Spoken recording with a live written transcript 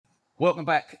Welcome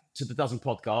back to the Dozen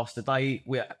Podcast. Today,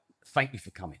 thank you for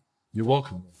coming. You're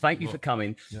welcome. Thank you for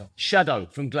coming. Yeah. Shadow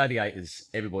from Gladiators,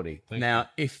 everybody. Thank now,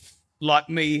 if like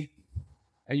me,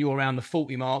 and you're around the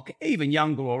 40 mark, even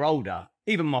younger or older,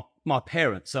 even my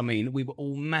parents, I mean, we were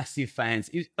all massive fans.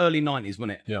 It was early 90s,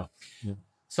 wasn't it? Yeah.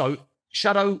 So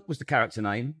Shadow was the character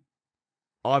name.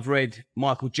 I've read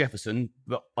Michael Jefferson,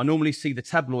 but I normally see the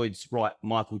tabloids write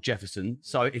Michael Jefferson.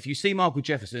 So if you see Michael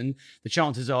Jefferson, the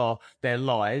chances are they're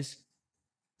lies.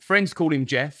 Friends call him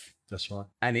Jeff. That's right.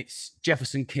 And it's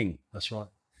Jefferson King. That's right.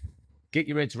 Get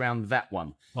your heads around that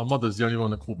one. My mother's the only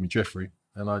one that called me Jeffrey,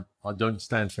 and I don't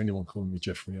stand for anyone calling me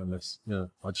Jeffrey unless,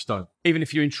 I just don't. Even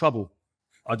if you're in trouble.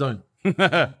 I don't.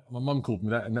 My mum called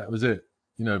me that, and that was it.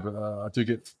 But I do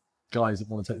get guys that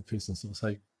want to take the piss and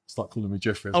sort of start calling me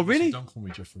Jeffrey. Oh, really? Don't call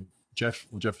me Jeffrey. Jeff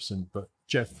or Jefferson, but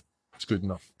Jeff is good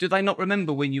enough. Do they not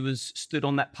remember when you was stood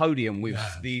on that podium with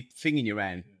the thing in your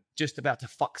hand, just about to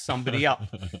fuck somebody up?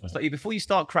 It's like, before you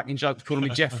start cracking jokes calling me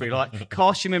Jeffrey, like,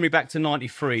 cast your memory back to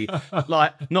 93.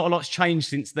 Like, not a lot's changed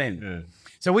since then. Yeah.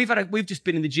 So we've just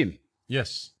been in the gym.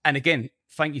 Yes. And again,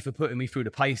 thank you for putting me through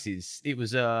the paces. It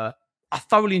was I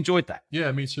thoroughly enjoyed that.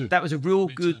 Yeah, me too. That was a real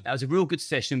good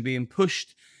session, being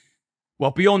pushed.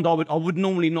 Well, beyond, I would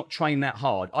normally not train that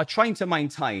hard. I train to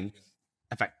maintain.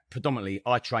 In fact, predominantly,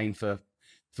 I train for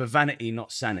vanity,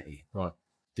 not sanity. Right.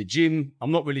 The gym,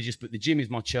 I'm not religious, but the gym is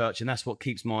my church, and that's what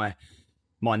keeps my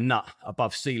nut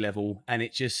above sea level. And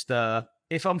it just,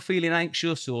 if I'm feeling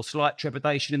anxious or slight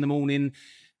trepidation in the morning,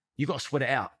 you've got to sweat it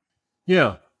out.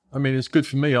 Yeah. I mean, it's good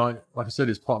for me. Like I said,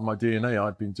 it's part of my DNA.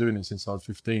 I've been doing it since I was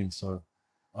 15, so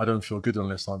I don't feel good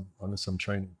unless I'm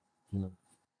training,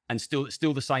 And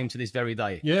still the same to this very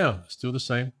day. Yeah, still the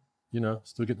same.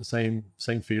 Still get the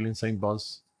same feeling, same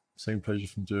buzz, same pleasure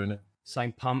from doing it.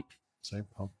 Same pump. Same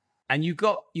pump. And you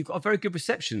got a very good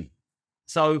reception.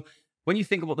 So when you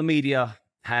think of what the media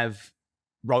have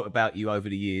wrote about you over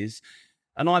the years,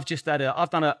 and I've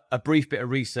done a brief bit of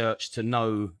research to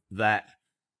know that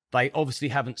they obviously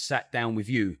haven't sat down with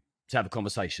you to have a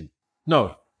conversation.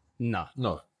 No.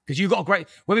 Because you got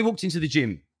when we walked into the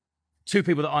gym, two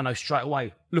people that I know straight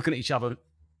away looking at each other,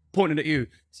 pointing at you.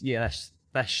 Yeah,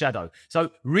 that's Shadow.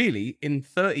 So really, in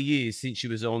 30 years since you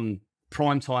was on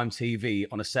primetime TV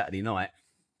on a Saturday night,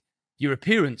 your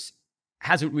appearance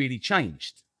hasn't really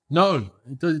changed. No,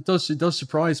 it does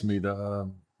surprise me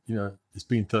that it's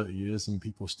been 30 years and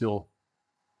people still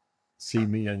see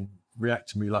me and react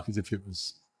to me like as if it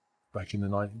was back in the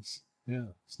 90s. Yeah,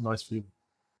 it's a nice feeling.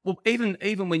 Well, even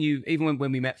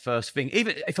when we met first thing,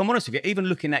 even if I'm honest with you, even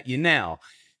looking at you now,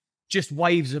 just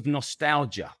waves of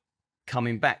nostalgia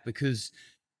coming back, because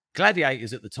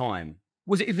Gladiators at the time,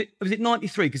 was it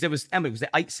 93? Because was there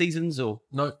 8 seasons or?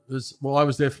 No, I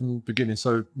was there from the beginning.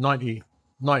 So 90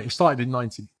 started in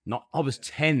 90. I was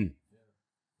 10.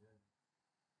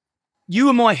 You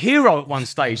were my hero at one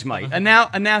stage, mate, and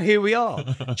now here we are,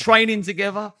 training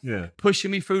together,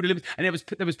 pushing me through the limits. And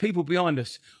there was people behind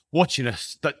us watching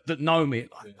us that know me.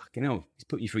 Like, fucking hell, he's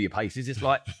putting you through your paces. It's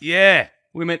like, yeah,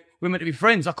 we're meant to be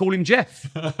friends. I call him Jeff.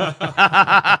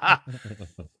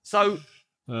 So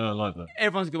I like that.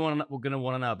 Everyone's going to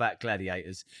want to know about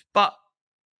Gladiators, but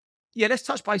yeah, let's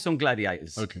touch base on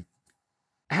Gladiators. Okay.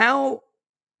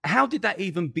 How did that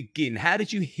even begin? How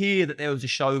did you hear that there was a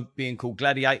show being called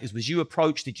Gladiators? Was you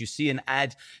approached? Did you see an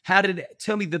ad?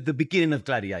 Tell me the beginning of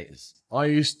Gladiators. I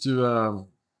used to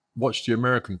watch the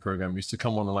American program. It used to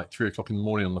come on at like 3:00 in the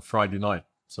morning on a Friday night.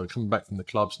 So coming back from the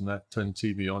clubs and that, turn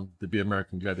TV on, there'd be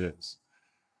American Gladiators.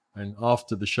 And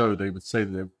after the show, they would say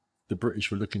that the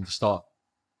British were looking to start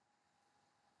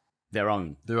their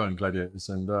own Gladiators.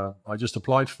 And I just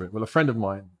applied for it. Well, a friend of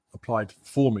mine applied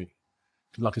for me.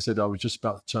 Like I said, I was just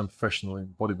about to turn professional in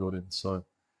bodybuilding. So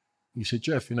he said,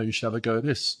 Jeff, you should have a go at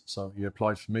this. So he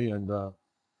applied for me, and I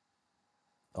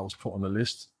was put on the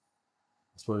list.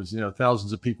 I suppose,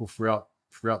 thousands of people throughout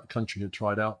the country had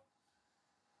tried out.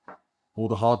 All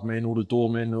the hard men, all the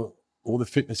doormen, all the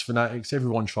fitness fanatics,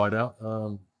 everyone tried out.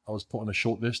 I was put on a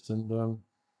short list, and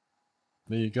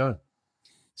there you go.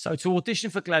 So to audition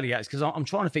for Gladiators, because I'm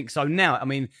trying to think. So now, I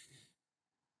mean,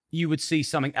 you would see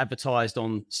something advertised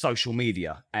on social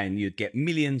media and you'd get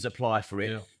millions apply for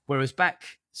it. Yeah. Whereas back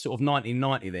sort of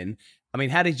 1990 then, I mean,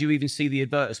 how did you even see the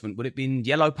advertisement? Would it have been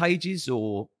Yellow Pages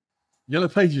or? Yellow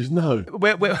Pages, no.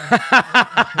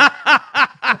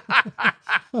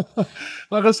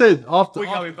 Like I said, after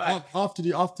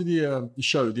the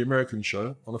show, the American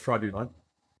show on a Friday night,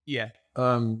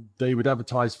 they would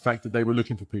advertise the fact that they were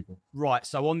looking for people. Right.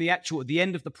 So on at the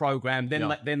end of the program, then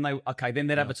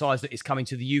they'd advertise that it's coming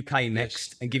to the UK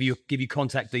next, and give you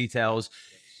contact details.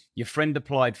 Your friend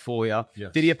applied for you.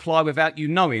 Yes. Did he apply without you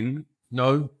knowing,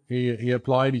 No, he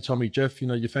applied. He told me, Jeff,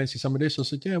 you fancy some of this? I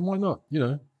said, yeah, why not?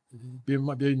 It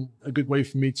might be a good way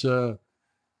for me to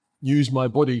use my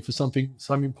body for something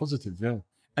positive. Yeah.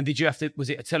 And did you have to? Was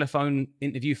it a telephone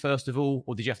interview first of all,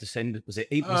 or did you have to send? Was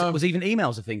even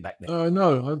emails a thing back then?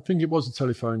 No, I think it was a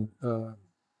telephone. I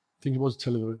think it was a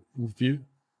telephone interview.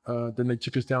 Then they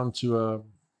took us down to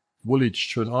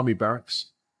Woolwich to an army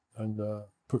barracks and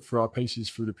put through our paces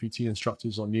through the PT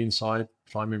instructors on the inside,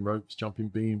 climbing ropes, jumping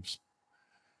beams,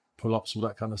 pull-ups, all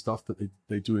that kind of stuff that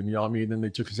they do in the army. And then they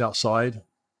took us outside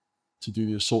to do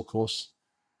the assault course.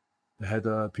 They had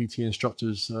PT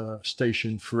instructors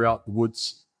stationed throughout the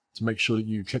woods to make sure that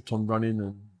you kept on running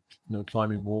and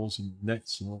climbing walls and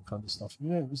nets and all kind of stuff.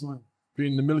 Yeah, it was like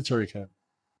being in the military camp.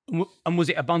 And was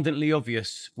it abundantly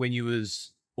obvious when you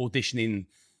was auditioning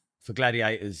for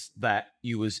Gladiators that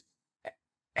you was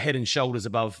head and shoulders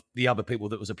above the other people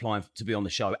that was applying to be on the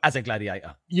show as a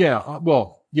gladiator? Yeah,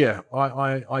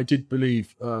 I did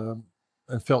believe and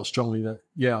felt strongly that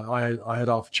I had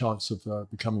half a chance of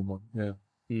becoming one. Yeah,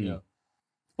 yeah.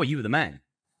 Well, you were the man.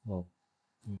 Well,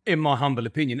 in my humble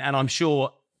opinion, and I'm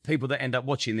sure people that end up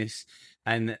watching this,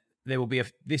 and there will be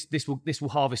this will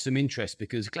harvest some interest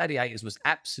because Gladiators was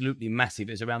absolutely massive.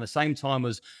 It was around the same time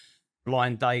as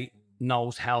Blind Date,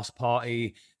 Noel's House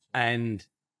Party, and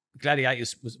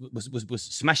Gladiators was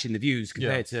smashing the views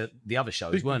compared to the other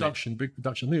shows, big weren't production, it? Big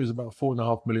production. I think it was about a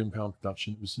 £4.5 million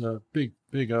production. It was big.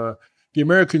 The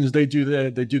Americans, they do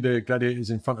their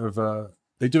Gladiators in front of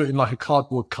they do it in like a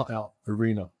cardboard cutout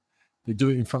arena. They do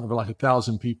it in front of like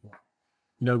 1,000 people.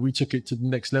 We took it to the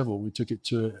next level. We took it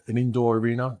to an indoor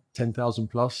arena, 10,000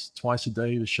 plus, twice a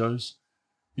day, the shows.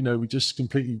 We just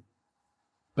completely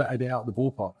battered it out of the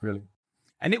ballpark, really.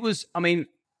 And it was,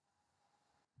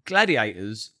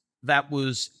 Gladiators, that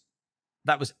was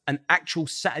an actual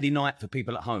Saturday night for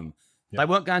people at home. Yeah.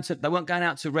 They weren't going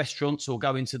out to restaurants or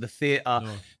going to the theatre.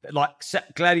 No. Like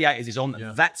Gladiators is on.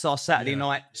 Yeah. That's our Saturday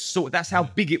night. So that's how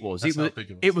big it was.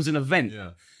 It was an event.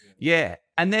 Yeah.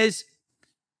 And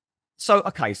so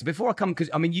before I come, because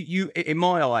you in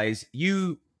my eyes,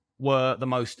 you were the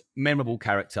most memorable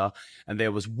character, and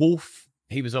there was Wolf.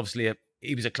 He was obviously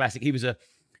he was a classic.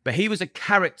 But he was a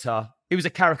character. He was a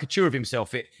caricature of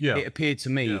himself. It appeared to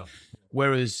me,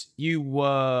 whereas you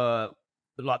were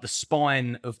like the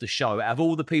spine of the show. Out of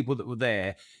all the people that were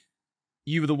there,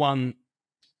 you were the one.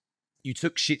 You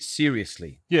took shit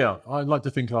seriously. Yeah, I'd like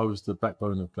to think I was the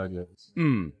backbone of Gladiators.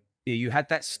 Yeah, you had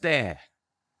that stare.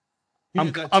 Yeah,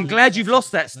 I'm glad you've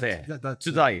lost that stare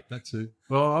today. That too.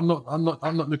 Well, I'm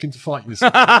not looking to fight this.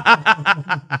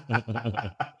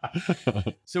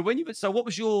 So what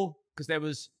was your? Because there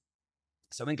was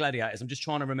in Gladiators. I'm just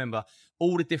trying to remember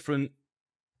all the different.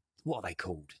 What are they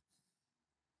called?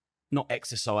 Not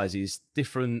exercises,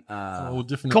 different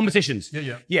competitions.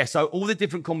 Yeah. So all the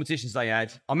different competitions they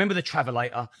had. I remember the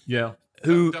Travelator. Yeah.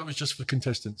 That was just for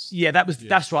contestants. Yeah,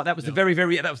 that's right. That was the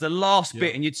that was the last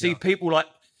bit, and you'd see people like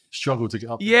struggle to get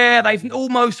up. Yeah, they've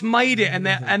almost made it, and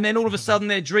then all of a sudden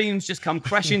their dreams just come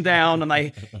crashing down, and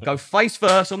they go face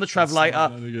first on the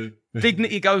Travelator.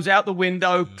 Dignity goes out the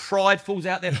window, pride falls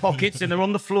out their pockets, and they're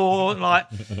on the floor like,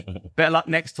 better luck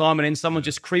next time. And then someone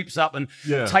just creeps up and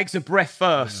takes a breath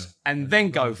first, and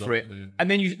then go for it. And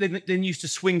then you used to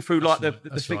swing through like the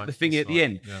thingy at the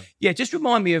end. Yeah, just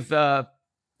remind me of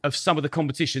some of the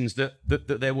competitions that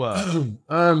there were.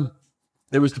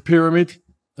 There was the pyramid,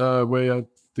 where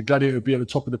the gladiator would be at the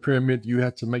top of the pyramid. You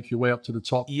had to make your way up to the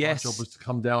top. Yes. My job was to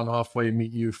come down halfway,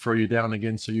 meet you, throw you down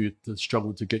again, so you had to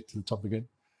struggle to get to the top again.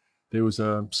 There was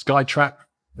a sky track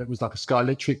that was like a sky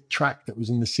electric track that was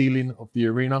in the ceiling of the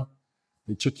arena.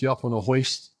 They took you up on a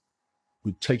hoist,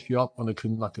 would take you up on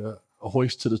a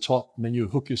hoist to the top, and then you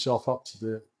hook yourself up to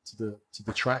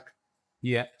the track.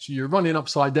 Yeah. So you're running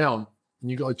upside down, and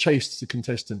you got to chase the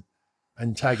contestant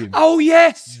and tag him. Oh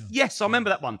yes, yes, I remember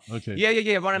that one. Okay.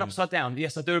 Yeah, running upside down.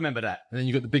 Yes, I do remember that. And then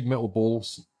you got the big metal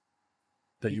balls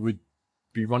that you would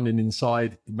be running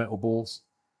inside the metal balls.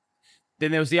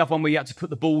 Then there was the other one where you had to put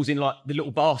the balls in like the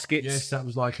little baskets. Yes, that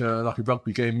was like a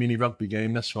rugby game, mini rugby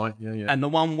game. That's right. Yeah. And the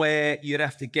one where you'd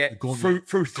have to get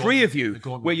through three of you.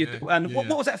 What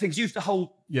was that thing? 'Cause you used to hold.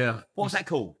 Yeah. What was that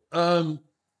called?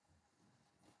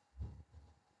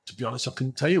 To be honest, I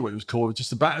couldn't tell you what it was called. It was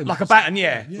just a baton. Like a baton,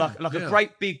 yeah. Like a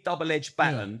great big double-edged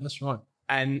baton. Yeah, that's right.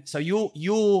 And so your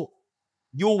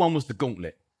one was the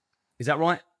gauntlet. Is that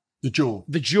right? The jewel.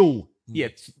 The jewel. Yeah.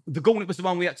 The gauntlet was the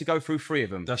one we had to go through three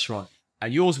of them. That's right.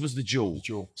 And yours was the jewel. The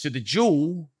jewel. So the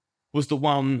jewel was the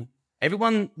one.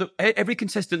 Every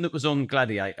contestant that was on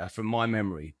Gladiator, from my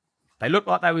memory, they looked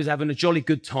like they was having a jolly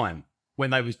good time when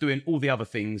they was doing all the other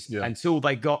things until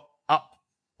they got up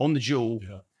on the jewel.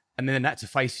 Yeah. And then had to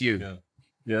face you. Yeah.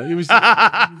 Yeah, it was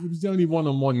the only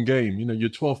one-on-one game. You know, you're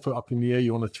 12 foot up in the air,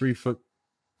 you're on a 3 foot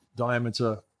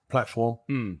diameter platform.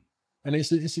 Mm. And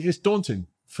it's daunting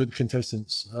for the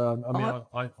contestants.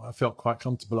 I felt quite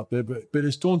comfortable up there, but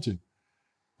it's daunting.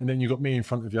 And then you got me in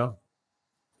front of you.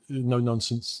 No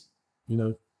nonsense. You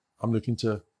know, I'm looking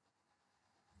to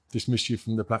dismiss you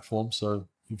from the platform. So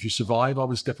if you survive, I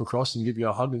would step across and give you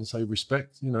a hug and say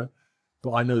respect, you know.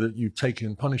 But I know that you've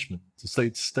taken punishment to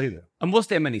stay there. And was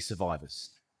there many survivors?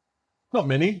 Not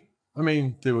many. I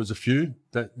mean, there was a few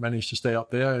that managed to stay up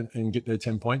there and get their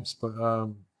 10 points, but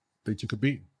they took a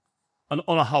beat.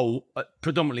 On a whole,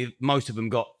 predominantly, most of them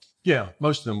got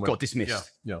most of them got dismissed.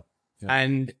 Yeah.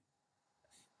 And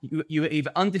you were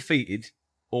either undefeated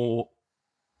or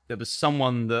there was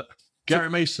someone that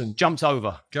Gary Mason jumped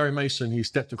over. Gary Mason, he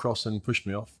stepped across and pushed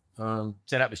me off. So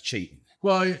that was cheating.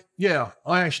 Well, yeah,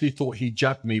 I actually thought he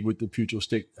jabbed me with the pugil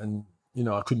stick, and you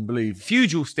know I couldn't believe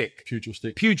Pugil stick.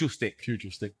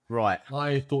 Right.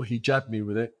 I thought he jabbed me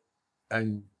with it,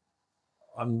 and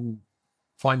I'm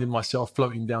finding myself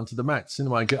floating down to the mats. And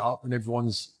when I get up, and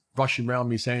everyone's rushing around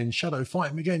me saying, "Shadow,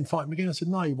 fight him again, fight him again." I said,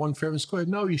 "No, he won fair and square."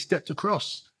 No, he stepped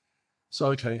across.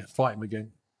 So okay, fight him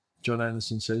again. John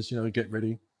Anderson says, "You know, get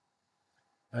ready."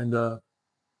 And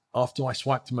after I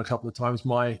swiped him a couple of times,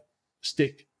 my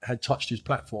stick had touched his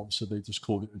platform, so they just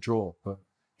called it a draw. But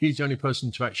he's the only person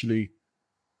to actually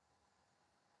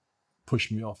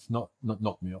push me off, not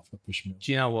knock me off, but push me off.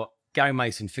 Do you know what? Gary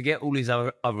Mason, forget all his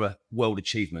other world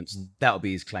achievements. That'll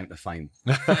be his claim to fame.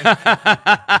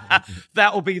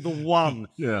 That'll be the one.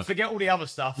 Yeah. Forget all the other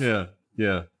stuff.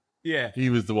 Yeah. He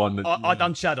was the one that... I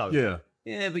done Shadow. Yeah.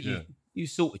 Yeah, but you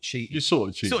sort of cheated. You sort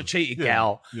of cheated.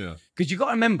 Gal. Yeah. Because you've got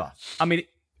to remember, I mean,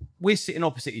 we're sitting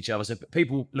opposite each other, so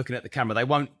people looking at the camera, they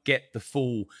won't get the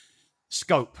full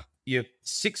scope. You're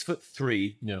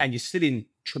 6'3", and you're still in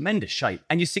tremendous shape,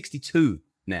 and you're 62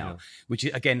 now, which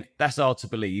is, again, that's hard to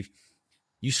believe.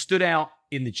 You stood out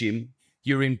in the gym.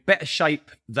 You're in better shape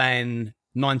than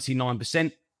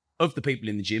 99% of the people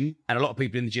in the gym, and a lot of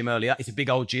people in the gym earlier. It's a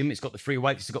big old gym. It's got the free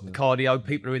weights. It's got the cardio.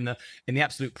 People are in the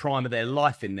absolute prime of their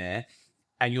life in there,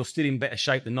 and you're still in better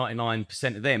shape than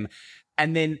 99% of them.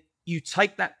 And then you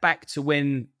take that back to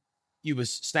when you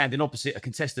was standing opposite a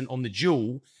contestant on the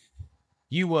duel.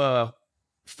 You were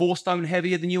 4 stone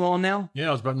heavier than you are now. Yeah,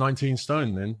 I was about 19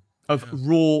 stone then. Of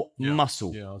raw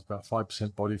muscle. Yeah, I was about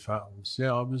 5% body fat.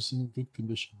 I was in good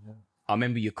condition. Yeah. I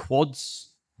remember your quads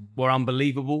were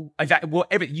unbelievable. In fact,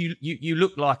 you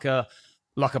look like a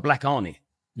Black Arnie.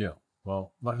 Yeah.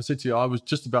 Well, like I said to you, I was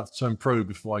just about to turn pro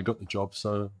before I got the job,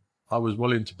 so I was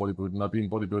well into bodybuilding. I've been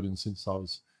bodybuilding since I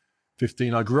was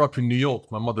 15. I grew up in New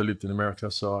York. My mother lived in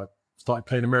America, so I started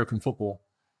playing American football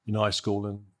in high school,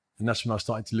 and that's when I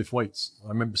started to lift weights. I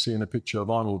remember seeing a picture of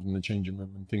Arnold in the changing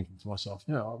room and thinking to myself,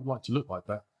 I would like to look like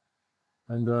that.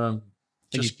 And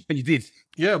you did.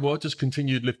 Yeah, well, I just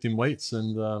continued lifting weights,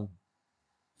 and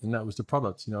that was the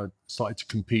product. You know, I started to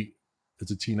compete as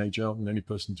a teenager. I'm the only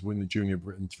person to win the Junior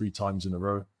Britain 3 times in a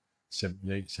row,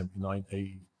 78, 79,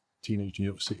 80, teenage New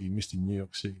York City, missed in New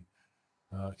York City.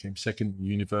 Came second in the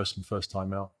universe and first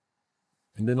time out.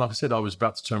 And then, like I said, I was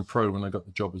about to turn pro when I got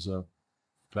the job as a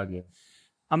gladiator.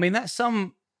 I mean, that's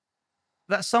some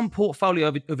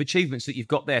portfolio of achievements that you've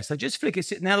got there. So just flick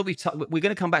it. Now that we're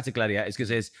going to come back to Gladiators, because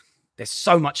there's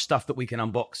so much stuff that we can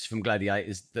unbox from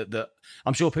Gladiators that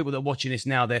I'm sure people that are watching this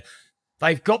now,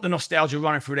 they've got the nostalgia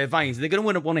running through their veins. They're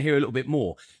going to want to hear a little bit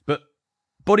more. But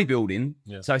bodybuilding.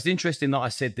 Yeah. So it's interesting that I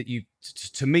said that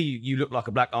to me, you look like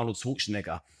a Black Arnold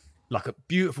Schwarzenegger. Like a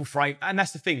beautiful frame. And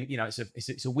that's the thing, you know,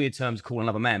 it's a weird term to call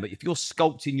another man, but if you're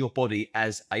sculpting your body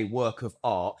as a work of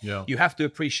art, you have to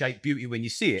appreciate beauty when you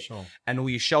see it. Sure. And all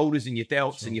your shoulders and your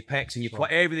delts and your pecs and your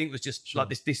quad, everything was just like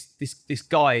this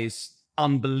guy is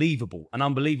unbelievable, an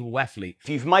unbelievable athlete. If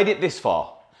you've made it this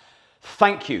far,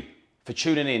 thank you for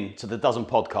tuning in to the Dozen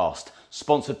Podcast,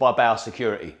 sponsored by Bauer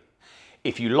Security.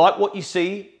 If you like what you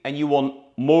see and you want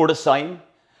more of the same,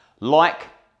 like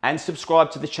and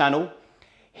subscribe to the channel.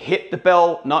 Hit the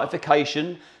bell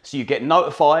notification so you get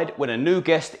notified when a new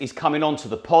guest is coming onto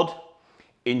the pod.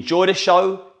 Enjoy the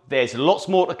show. There's lots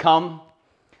more to come.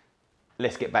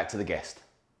 Let's get back to the guest.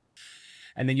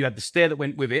 And then you had the stare that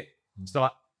went with it. It's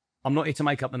like, I'm not here to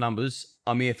make up the numbers.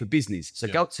 I'm here for business. So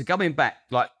going back,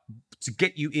 like to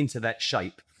get you into that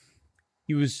shape,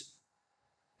 you was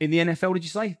in the NFL, did you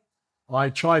say? I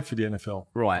tried for the NFL.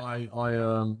 Right.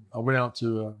 I went out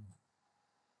to...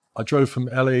 I drove from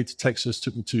LA to Texas,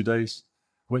 took me 2 days.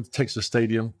 Went to Texas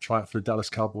Stadium, tried for the Dallas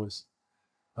Cowboys.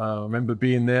 I remember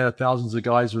being there, thousands of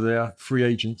guys were there, free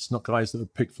agents, not guys that were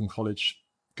picked from college,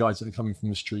 guys that are coming from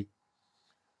the street.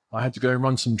 I had to go and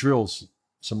run some drills,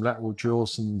 some lateral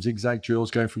drills, some zigzag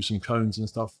drills, going through some cones and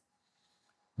stuff.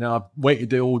 Now, I've waited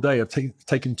there all day. I've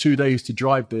taken 2 days to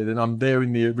drive there. Then I'm there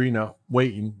in the arena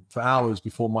waiting for hours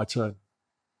before my turn.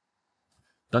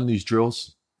 Done these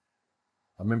drills.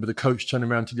 I remember the coach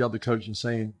turning around to the other coach and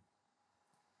saying,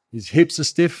 his hips are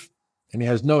stiff and he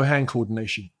has no hand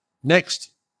coordination.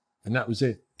 Next. And that was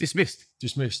it. Dismissed.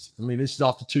 I mean, this is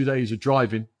after 2 days of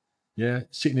driving. Yeah.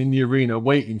 Sitting in the arena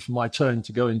waiting for my turn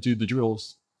to go and do the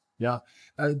drills. Yeah.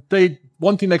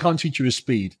 One thing they can't teach you is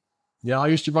speed. Yeah. I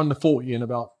used to run the 40 in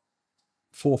about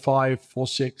 4.5,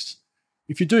 4.6.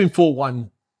 If you're doing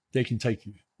 4.1, they can take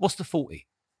you. What's the 40?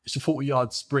 It's a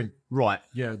 40-yard sprint. Right.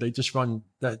 Yeah, they just run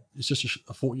that. It's just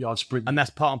a 40-yard sprint. And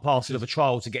that's part and parcel of a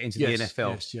trial to get into the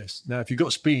NFL. Yes. Now, if you've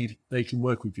got speed, they can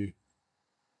work with you.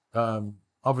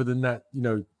 Other than that,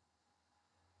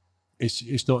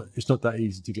 it's not that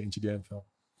easy to get into the NFL.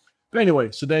 But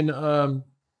anyway, so then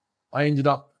I ended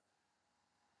up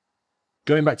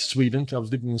going back to Sweden, because I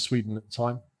was living in Sweden at the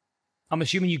time. I'm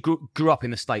assuming you grew up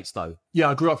in the States, though. Yeah,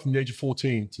 I grew up from the age of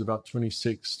 14 to about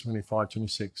 26, 25,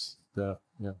 26. There,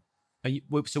 yeah.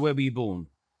 So where were you born?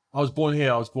 I was born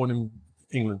here. I was born in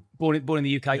England. Born in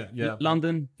the UK? Yeah.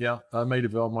 London? Yeah,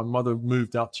 Maidaville. My mother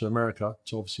moved out to America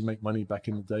to obviously make money back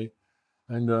in the day.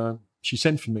 And she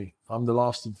sent for me. I'm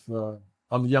the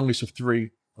youngest of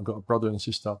three. I've got a brother and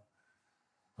sister.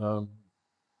 And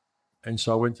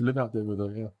so I went to live out there with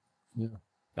her, yeah.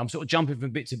 I'm sort of jumping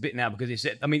from bit to bit now because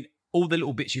all the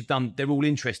little bits you've done, they're all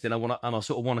interesting. I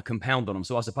sort of want to compound on them.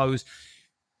 So I suppose,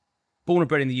 born and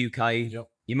bred in the UK, Yep.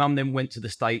 Your mum then went to the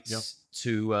States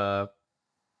to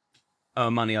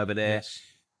earn money over there. Yes.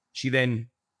 She then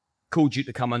called you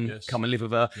to come and live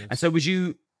with her. Yes. And so was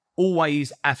you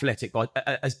always athletic by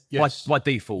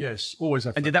default? Yes, always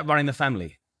athletic. And did that run in the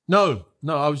family? No,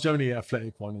 I was the only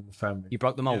athletic one in the family. You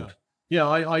broke the mold? Yeah,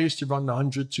 I used to run the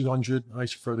 100, 200. I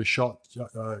used to throw the shot,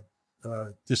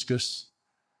 discus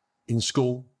in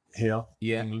school here in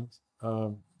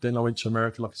England. Then I went to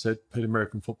America, like I said, played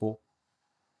American football.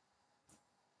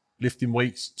 Lifting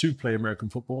weights to play American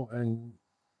football, and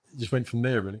it just went from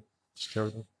there, really. Just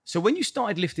carried on. So when you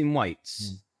started lifting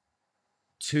weights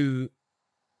to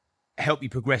help you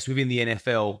progress within the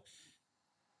NFL,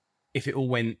 if it all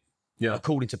went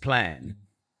according to plan,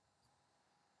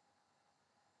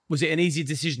 was it an easy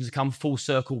decision to come full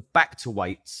circle back to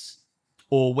weights?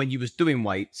 Or when you was doing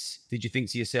weights, did you think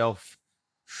to yourself,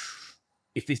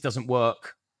 if this doesn't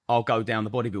work, I'll go down the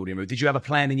bodybuilding route? Did you have a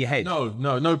plan in your head?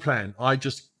 No plan.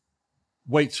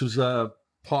 Weights was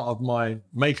part of my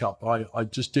makeup. I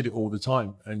just did it all the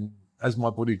time. And as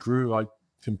my body grew, I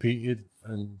competed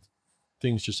and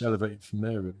things just elevated from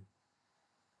there, really.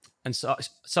 And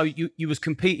so you was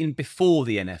competing before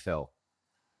the NFL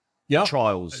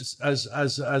trials? As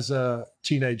a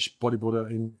teenage bodybuilder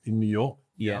in New York.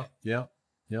 Yeah.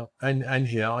 And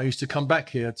here, I used to come back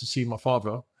here to see my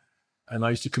father, and I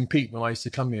used to compete when I used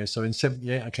to come here. So in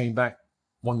 78, I came back,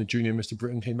 won the Junior Mr.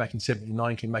 Britain, came back in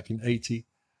 79, came back in 80,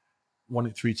 won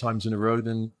it 3 times in a row.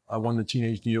 Then I won the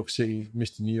Teenage New York City,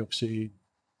 Mr. New York City.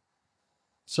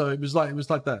 So it was like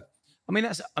that.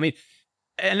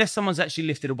 Unless someone's actually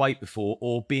lifted a weight before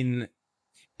or been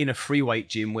in a free weight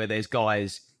gym where there's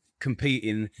guys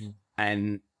competing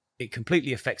and it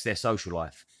completely affects their social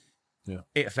life. Yeah.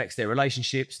 It affects their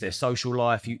relationships, their social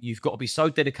life. You've got to be so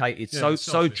dedicated,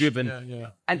 so driven,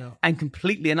 and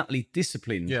completely and utterly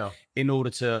disciplined in order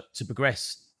to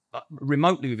progress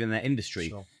remotely within that industry.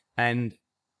 Sure. And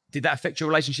did that affect your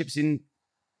relationships in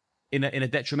a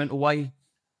detrimental way?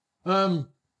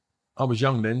 I was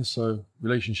young then, so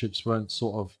relationships weren't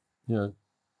sort of, the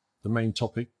main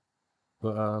topic.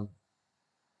 But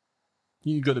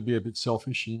you got to be a bit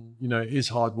selfish, and it is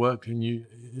hard work, and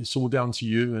it's all down to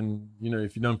you. And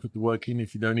if you don't put the work in,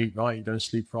 if you don't eat right, you don't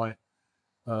sleep right,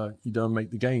 you don't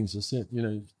make the gains. That's it.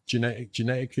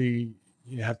 Genetically,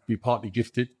 you have to be partly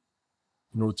gifted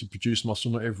in order to produce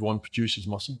muscle. Not everyone produces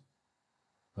muscle,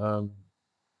 and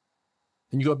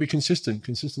you got to be consistent.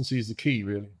 Consistency is the key,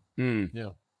 really.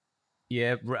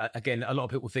 Yeah. Again, a lot of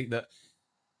people think that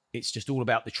it's just all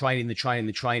about the training,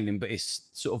 but it's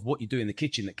sort of what you do in the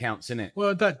kitchen that counts, isn't it?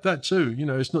 Well, that too.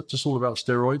 It's not just all about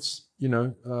steroids.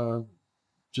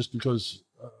 Just because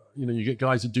you get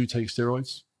guys that do take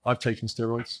steroids. I've taken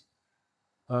steroids.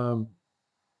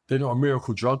 They're not a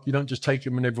miracle drug. You don't just take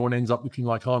them and everyone ends up looking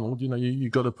like Arnold. You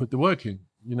got to put the work in.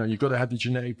 You've got to have the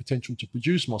genetic potential to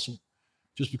produce muscle.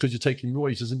 Just because you're taking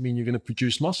roids doesn't mean you're going to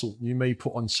produce muscle. You may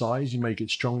put on size. You may get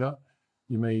stronger.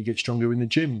 You may get stronger in the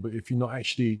gym, but if you're not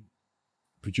actually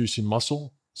producing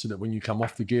muscle so that when you come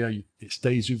off the gear, it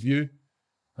stays with you,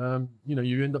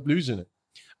 you end up losing it.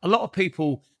 A lot of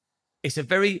people it's a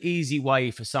very easy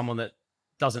way for someone that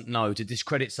doesn't know to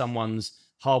discredit someone's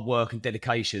hard work and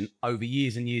dedication over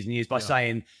years and years and years by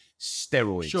saying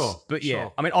steroids. Sure, But yeah,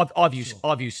 sure. I mean, I've used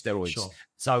steroids, Sure.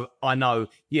 so I know.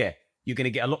 Yeah, you're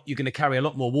going to carry a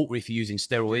lot more water if you're using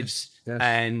steroids, Yes.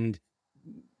 and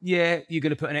yeah, you're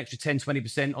going to put an extra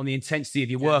 10-20% on the intensity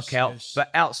of your workout. Yes. But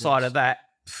outside of that,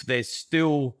 there's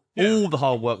still all the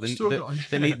hard work that needs to be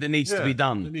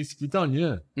done. That needs to be done,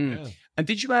 yeah. And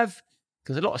did you have,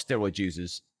 because a lot of steroid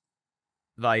users,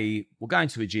 they will go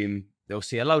into a gym, they'll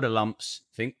see a load of lumps,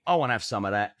 think, I want to have some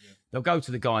of that. Yeah. They'll go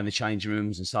to the guy in the changing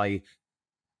rooms and say,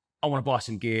 I want to buy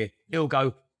some gear. He'll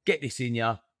go, get this in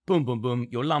you, boom, boom, boom.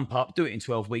 You'll lump up, do it in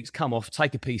 12 weeks, come off,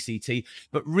 take a PCT.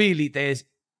 But really, there's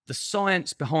the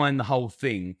science behind the whole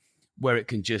thing where it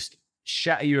can just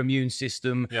shatter your immune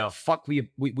system, fuck with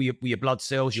your blood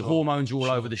cells, your hormones are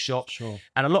all over the shop.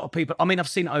 And a lot of people, I mean, I've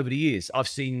seen it over the years. I've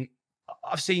seen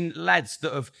lads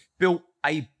that have built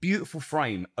a beautiful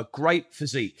frame, a great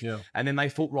physique, and then they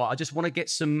thought, right, I just want to get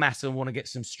some mass and want to get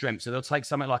some strength. So they'll take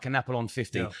something like an Apollon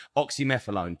 50,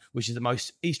 oxymethylone, which is the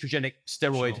most estrogenic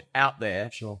steroid out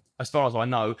there, as far as I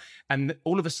know. And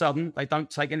all of a sudden, they don't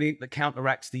take anything that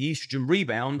counteracts the estrogen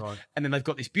rebound, and then they've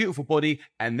got this beautiful body,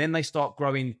 and then they start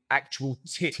growing actual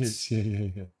tits.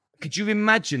 Could you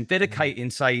imagine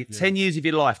dedicating, say, 10 years of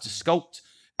your life to sculpt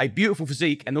a beautiful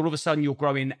physique, and all of a sudden you're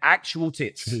growing actual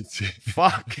tits?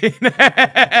 Fucking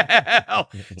hell.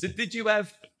 So did you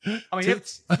have, I mean,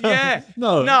 tits?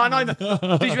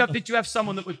 No. Did you have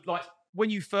someone that would, like, when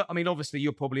you first, I mean, obviously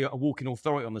you're probably a walking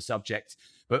authority on the subject,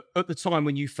 but at the time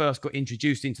when you first got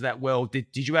introduced into that world,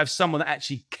 did you have someone that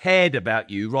actually cared about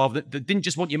you rather than, that didn't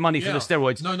just want your money for the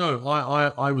steroids? No.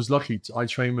 I was lucky. I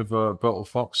trained with Bertel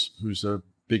Fox, who's a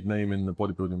big name in the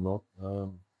bodybuilding world.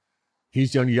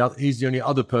 He's the only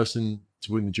other person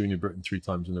to win the Junior Britain 3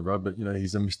 times in a row, but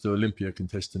he's a Mr. Olympia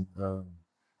contestant.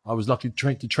 I was lucky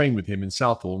to train with him in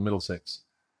Southall, Middlesex,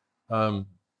 from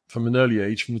an early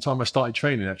age. From the time I started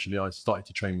training, actually, I started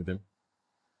to train with him.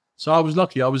 So I was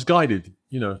lucky. I was guided.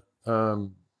 I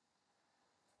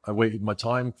waited my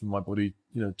time for my body,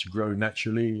 to grow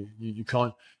naturally. You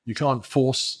can't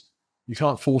force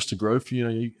the growth.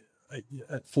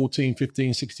 At 14,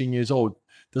 15, 16 years old,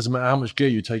 doesn't matter how much gear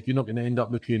you take, you're not going to end up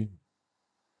looking,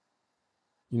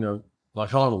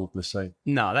 like Arnold, let's say.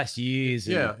 No, that's years.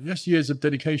 That's years of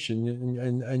dedication,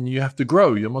 and you have to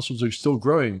grow. Your muscles are still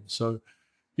growing, so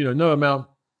no amount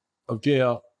of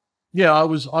gear. Yeah, I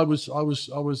was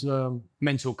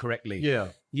mental correctly.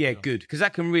 Yeah, good, because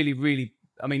that can really.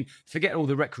 I mean, forget all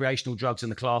the recreational drugs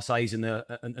and the Class A's and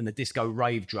the disco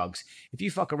rave drugs. If you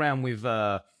fuck around with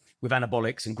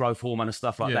anabolics and growth hormone and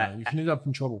stuff like that, you can end up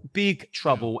in trouble. Big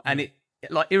trouble, and it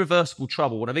like irreversible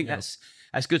trouble. And I think that's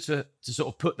good to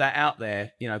sort of put that out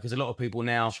there, because a lot of people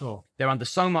now they're under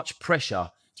so much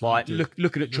pressure. Like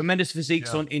looking at tremendous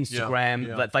physiques on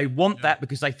Instagram, that they want that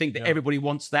because they think that everybody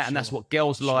wants that, and that's what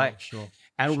girls like.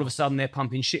 And all of a sudden they're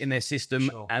pumping shit in their system,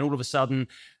 and all of a sudden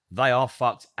they are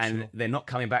fucked, and they're not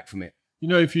coming back from it.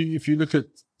 If you look at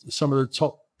some of the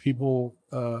top people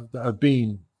that have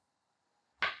been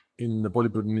in the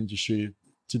bodybuilding industry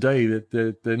today,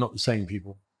 that they're not the same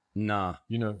people. Nah.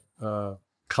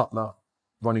 Cutler,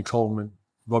 Ronnie Coleman,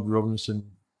 Robbie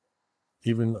Robinson,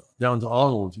 even down to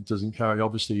Arnold. He doesn't carry,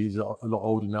 obviously he's a lot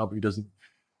older now, but he doesn't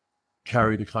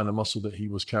carry the kind of muscle that he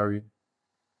was carrying.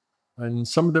 And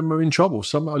some of them are in trouble.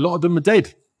 A lot of them are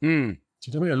dead. Do you know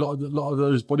what I mean? A lot of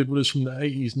those bodybuilders from the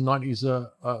 80s and 90s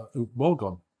are well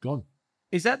gone.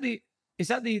 Is that the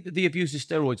abuse of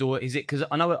steroids, or is it, because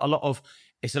I know a lot of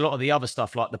the other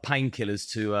stuff like the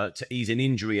painkillers to ease an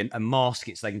injury and mask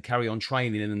it so they can carry on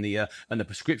training, and the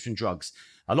prescription drugs.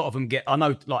 A lot of them get, I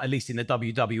know, like at least in the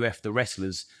WWF, the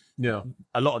wrestlers,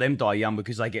 a lot of them die young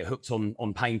because they get hooked on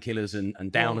painkillers and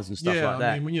downers and stuff like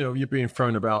that. I mean, you're being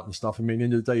thrown about and stuff. I mean, at the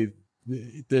end of the day,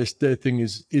 their thing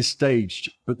is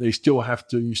staged, but you still have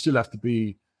to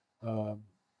be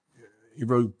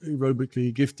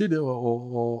aerobically gifted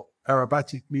or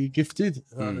aerobatically gifted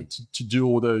to do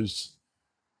all those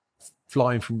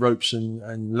flying from ropes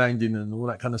and landing and all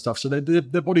that kind of stuff. So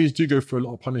their bodies do go through a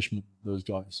lot of punishment, those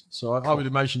guys. So I would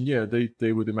imagine,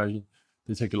 they would imagine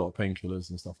they take a lot of painkillers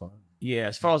and stuff like that. Yeah,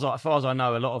 as far as I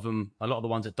know, a lot of the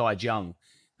ones that died young.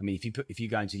 I mean, if you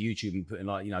go into YouTube and put in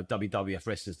like WWF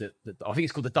wrestlers that I think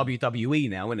it's called the WWE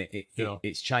now, isn't it?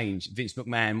 It's changed. Vince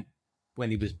McMahon, when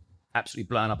he was absolutely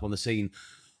blown up on the scene,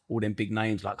 all them big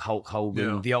names like Hulk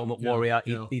Hogan, the Ultimate Warrior,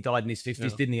 he died in his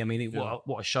 50s, didn't he? I mean,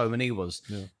 what a showman he was.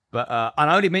 Yeah. But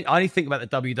I only think about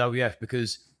the WWF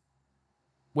because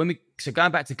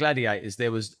going back to Gladiators,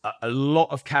 there was a lot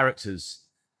of characters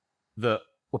that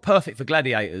were perfect for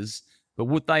Gladiators, But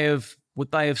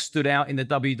would they have stood out in the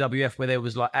WWF where there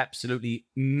was like absolutely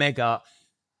mega,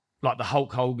 like the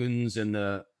Hulk Hogan's and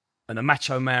the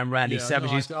Macho Man Randy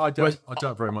Savages? No, I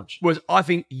doubt very much. Whereas I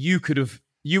think you would have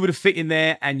fit in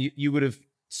there and you would have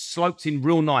sloped in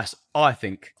real nice. I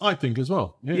think as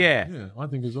well. Yeah, I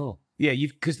think as well. Yeah,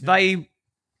 because that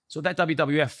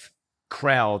WWF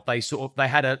crowd, they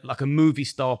had a movie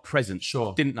star presence,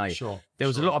 didn't they? Sure. There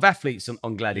was a lot of athletes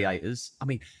on Gladiators. I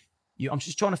mean, I'm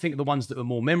just trying to think of the ones that were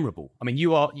more memorable. I mean,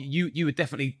 you were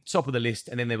definitely top of the list,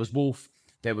 and then there was Wolf,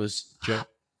 there was Jet.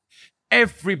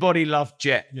 Everybody loved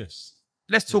Jet. Yes.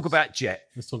 Let's talk about Jet.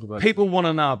 Let's talk about People want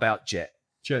to know about Jet.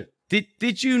 Jet.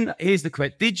 Did you? Here's the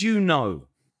question: did you know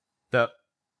that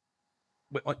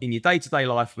in your day-to-day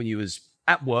life when you was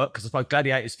at work, because I suppose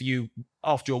Gladiators for you,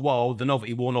 after a while, the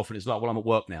novelty worn off and it's like, well, I'm at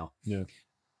work now. Yeah.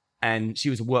 And she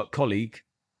was a work colleague.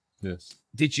 Yes.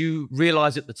 Did you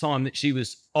realise at the time that she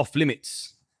was off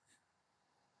limits?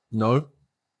 No,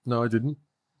 I didn't.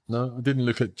 No, I didn't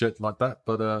look at Jet like that.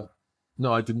 But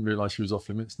no, I didn't realise she was off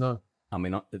limits. No. I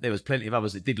mean, there was plenty of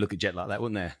others that did look at Jet like that,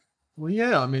 wasn't there? Well,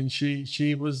 yeah. I mean,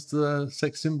 she was the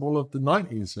sex symbol of the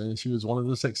 90s. And she was one of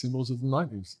the sex symbols of the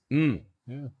 90s. Mm.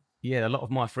 Yeah. Yeah, a lot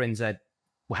of my friends had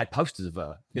posters of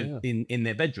her in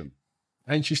their bedroom.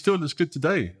 And she still looks good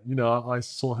today. You know, I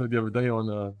saw her the other day on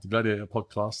the Gladiator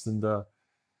podcast, and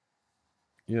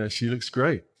she looks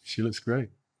great. She looks great.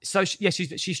 So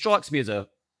she strikes me as a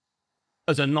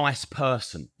nice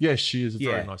person. Yes, she is a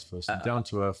very nice person, down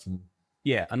to earth, and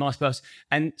a nice person.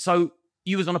 And so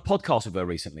you was on a podcast with her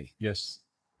recently. Yes.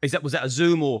 Was that a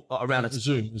Zoom or around a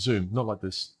Zoom, not like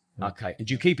this. Yeah. Okay. And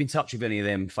do you keep in touch with any of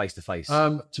them face to face?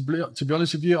 To be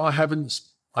honest with you, I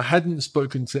hadn't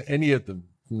spoken to any of them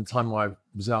from the time I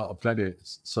was out of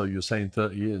Gladiators. So you're saying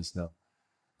 30 years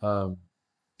now.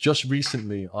 Just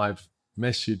recently, I've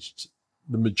messaged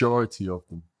the majority of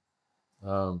them.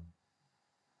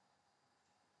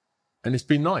 And it's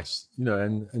been nice, you know,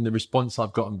 and the response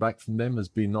I've gotten back from them has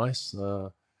been nice.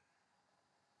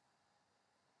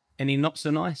 Any not so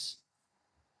nice?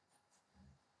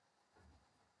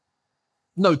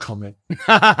 No comment.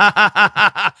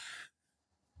 The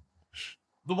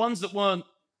ones that weren't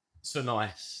so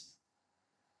nice,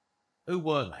 who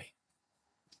were they?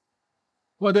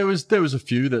 Well, there was a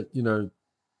few that, you know,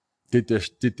 did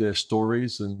their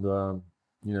stories and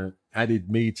added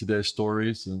me to their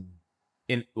stories and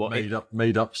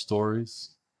made up stories.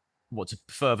 What, to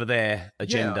further their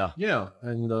agenda? Yeah.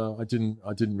 And I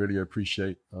didn't really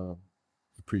appreciate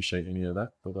any of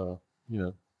that, but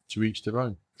to each their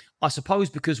own. I suppose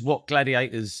because what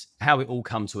Gladiators, how it all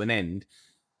come to an end,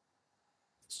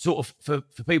 sort of for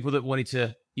people that wanted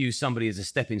to use somebody as a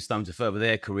stepping stone to further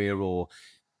their career or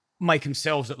make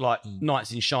themselves look like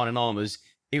knights in shining armors,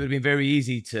 it would have been very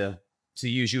easy to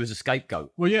use you as a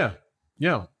scapegoat. Well, yeah.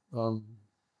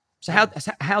 So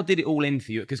how did it all end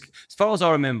for you? Because as far as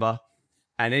I remember,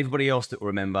 and everybody else that will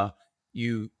remember,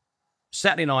 you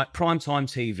Saturday night primetime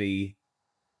TV,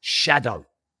 Shadow,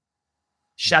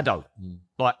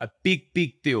 like a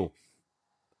big deal.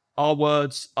 Our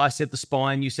words, I said the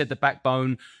spine, you said the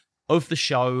backbone of the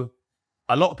show.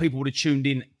 A lot of people would have tuned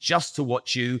in just to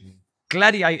watch you.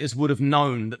 Gladiators would have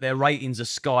known that their ratings are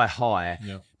sky high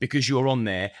because you're on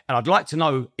there. And I'd like to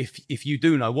know if you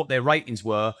do know what their ratings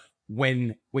were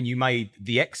when you made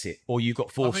the exit or you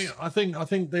got forced. I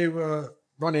think they were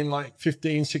running like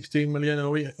 15, 16 million a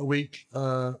week.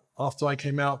 After I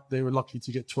came out, they were lucky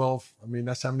to get 12. I mean,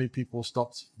 that's how many people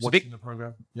stopped watching the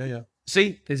program. Yeah.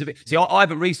 See, there's a bit. See, I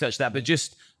haven't researched that, but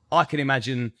just I can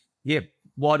imagine. Yeah,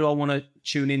 why do I want to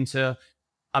tune into?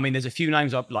 I mean, there's a few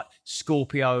names like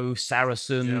Scorpio,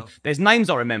 Saracen. Yeah. There's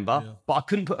names I remember, but I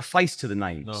couldn't put a face to the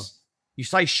names. No. You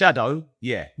say Shadow,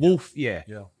 Wolf, yeah.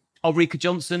 Ulrika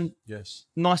Johnson, yes,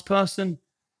 nice person.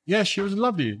 Yeah, she was a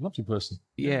lovely person.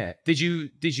 Yeah. Did you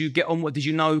get on? What did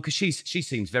you know? Because she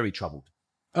seems very troubled.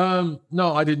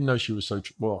 No, I didn't know she was so.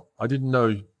 I didn't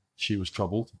know she was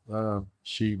troubled.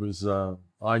 She was.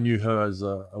 I knew her as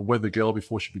a weather girl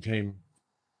before she became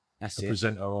a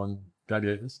presenter on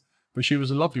Gladiators. But she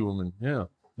was a lovely woman. Yeah.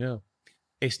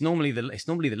 It's normally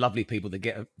the lovely people that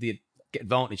get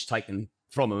advantage taken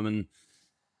from them and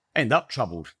end up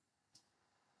troubled.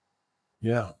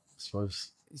 Yeah, I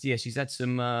suppose. Yeah, she's had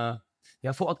some. I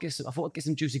thought I'd get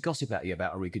some juicy gossip out of you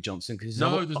about Ulrika Johnson because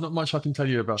there's not much I can tell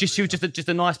you about. She was just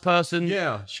a nice person.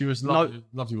 Yeah, she was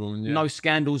lovely woman. Yeah. No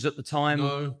scandals at the time.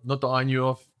 No, not that I knew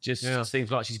of. Just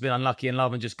seems like she's been unlucky in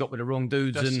love and just got with the wrong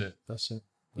dudes. That's it.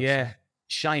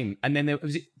 Shame. And then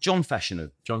was it John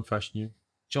Fashanu? John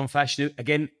Fashanu.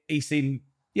 Again, he seemed.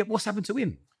 Yeah, what's happened to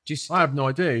him? I have no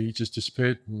idea. He just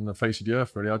disappeared from the face of the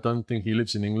earth. Really, I don't think he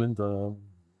lives in England.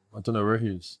 I don't know where he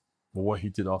is or what he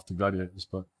did after Gladiators,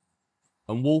 but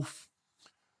And Wolf?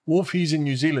 Wolf, he's in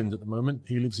New Zealand at the moment.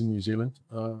 He lives in New Zealand.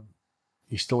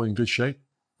 He's still in good shape.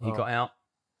 He got out.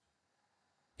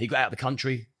 He got out of the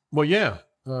country. Well, yeah.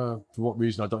 For what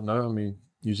reason, I don't know. I mean,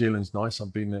 New Zealand's nice.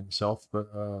 I've been there myself, but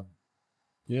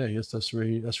yeah, yes, that's where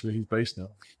he's based now.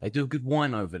 They do a good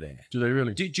wine over there. Do they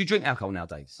really? Do you drink alcohol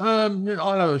nowadays? Yeah,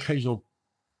 I have an occasional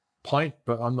pint,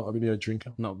 but I'm not really a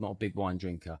drinker. Not a big wine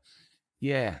drinker.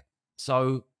 Yeah.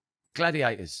 So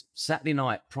Gladiators, Saturday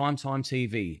night, primetime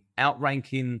TV,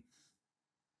 outranking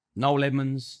Noel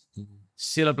Edmonds,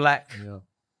 Cilla Black. Yeah.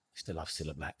 Still love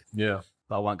Cilla Black. Yeah.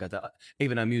 But I won't go that.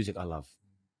 Even her music I love.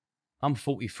 I'm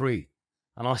 43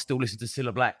 and I still listen to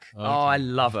Cilla Black. Okay. Oh, I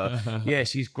love her. Yeah,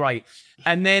 she's great.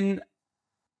 And then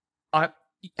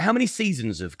how many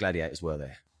seasons of Gladiators were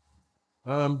there?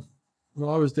 Well,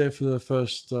 I was there for the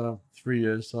first 3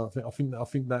 years. So I think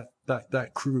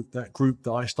that group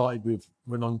that I started with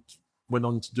went on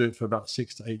to do it for about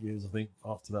 6 to 8 years. I think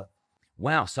after that.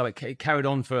 Wow. So it carried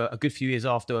on for a good few years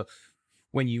after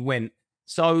when you went.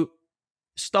 So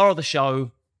star of the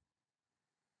show,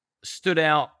 stood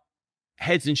out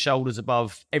heads and shoulders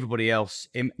above everybody else.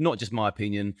 Not just my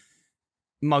opinion.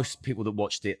 Most people that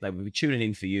watched it, they would be tuning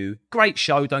in for you. Great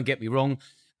show, don't get me wrong.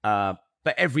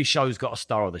 But every show's got a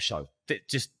star of the show.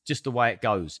 Just the way it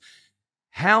goes.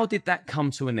 How did that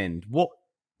come to an end? What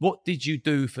did you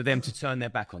do for them to turn their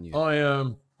back on you?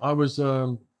 I was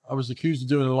accused of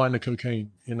doing a line of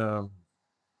cocaine in a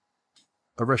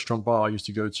restaurant bar I used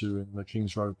to go to in the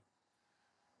King's Road.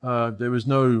 There was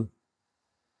no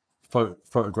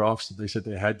photographs that they said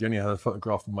they had. They only had a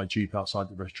photograph of my Jeep outside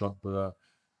the restaurant, but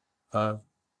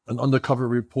an undercover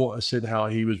reporter said how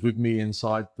he was with me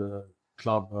inside the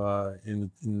club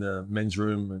in the men's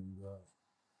room, and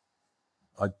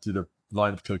I did a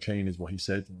line of cocaine, is what he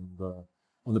said. And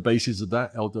on the basis of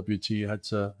that, LWT had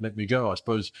to let me go. I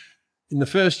suppose in the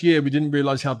first year we didn't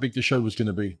realize how big the show was going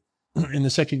to be. In the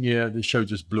second year, the show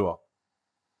just blew up,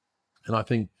 and I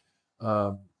think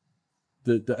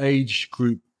the age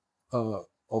group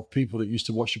of people that used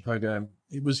to watch the program,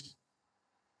 it was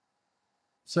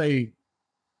say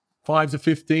 5 to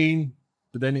 15,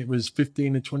 but then it was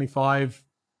 15 to 25,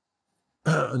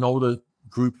 an older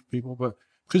group of people. But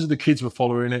because the kids were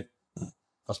following it,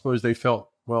 I suppose they felt,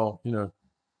 well, you know,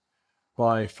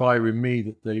 by firing me,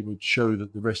 that they would show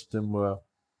that the rest of them were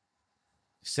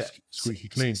squeaky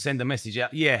clean. Send a message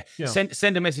out. Yeah.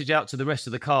 Send a message out to the rest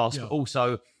of the cast, but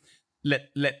also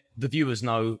let the viewers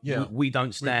know we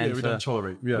don't stand we for, don't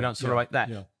tolerate. we don't tolerate that.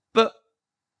 Yeah. But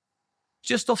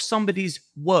just off somebody's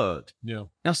word. Yeah.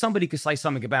 Now somebody could say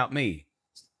something about me.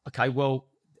 Okay, well,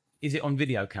 is it on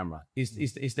video camera?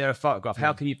 Is there a photograph?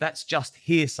 How can you? That's just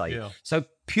hearsay. Yeah. So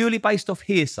purely based off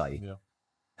hearsay. Yeah.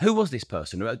 Who was this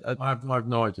person? I have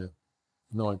no idea.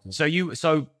 No idea.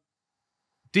 So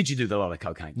did you do the lot of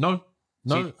cocaine? No.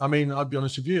 I mean, I'll be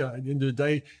honest with you. At the end of the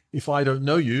day, if I don't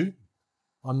know you,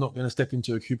 I'm not going to step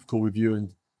into a cubicle with you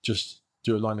and just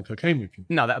do a line of cocaine with you.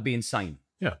 No, that would be insane.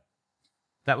 Yeah.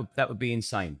 That would be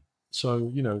insane.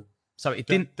 So, you know, so it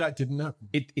that didn't happen.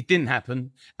 It didn't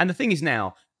happen. And the thing is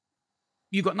now,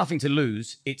 you've got nothing to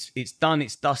lose. It's done.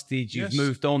 It's dusted. You've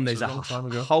moved on. There's a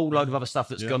whole load of other stuff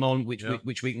that's gone on,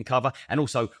 which we can cover, and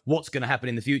also what's going to happen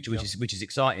in the future, which is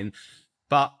exciting.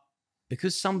 But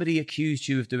because somebody accused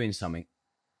you of doing something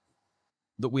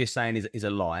that we're saying is a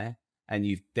lie,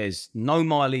 and there's no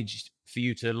mileage for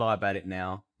you to lie about it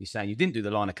now. You're saying you didn't do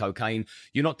the line of cocaine.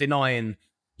 You're not denying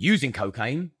using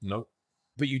cocaine. No.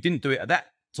 But you didn't do it at that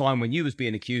time when you was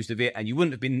being accused of it, and you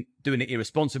wouldn't have been doing it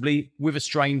irresponsibly with a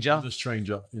stranger. With a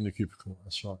stranger in the cubicle,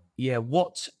 that's right. Yeah,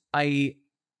 what a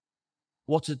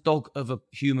dog of a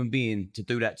human being to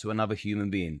do that to another human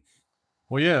being.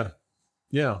 Well,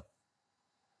 yeah.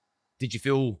 Did you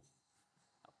feel,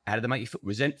 how did that make you feel?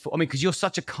 Resentful? I mean, because you're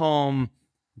such a calm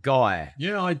guy.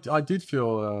 Yeah, I did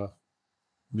feel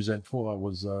resentful. I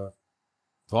was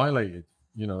violated.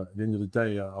 You know, at the end of the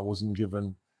day, I wasn't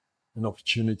given an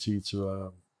opportunity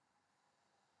to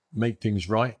make things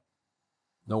right.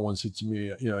 No one said to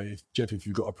me, you know, Jeff, if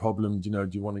you've got a problem, do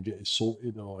you want to get it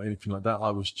sorted or anything like that?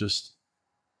 I was just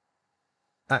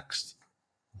axed,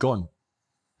 gone.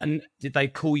 And did they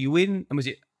call you in? And was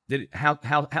it? How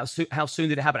soon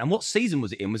did it happen? And what season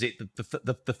was it in? Was it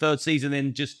the third season?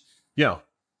 Then just that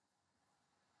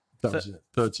was it.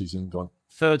 Third season gone.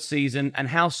 Third season, and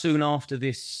how soon after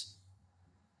this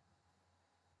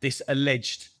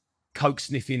alleged coke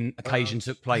sniffing occasion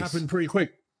took place? Happened pretty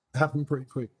quick. I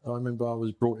remember I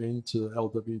was brought into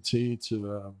LWT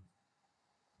to a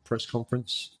press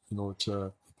conference in order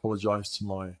to apologise to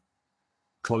my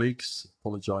colleagues,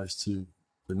 apologise to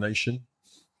the nation.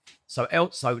 So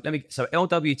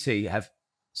LWT have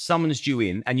summons you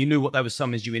in, and you knew what they were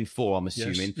summons you in for, I'm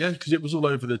assuming. Yeah, because it was all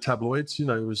over the tabloids. You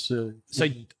know, it was. So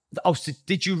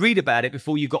did you read about it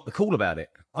before you got the call about it?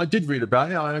 I did read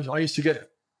about it. I used to get,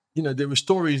 you know, there were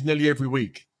stories nearly every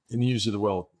week in News of the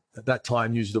World. At that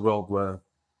time, News of the World were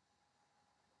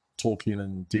talking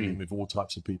and dealing with all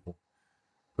types of people.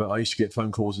 But I used to get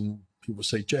phone calls and people would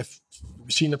say, Jeff, have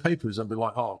you seen the papers? I'd be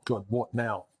like, oh, God, what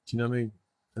now? Do you know what I mean?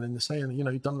 And then they're saying, you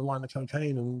know, you've done the line of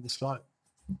cocaine and this guy.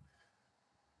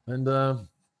 And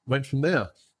went from there.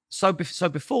 So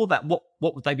before that, what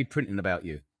would they be printing about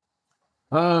you?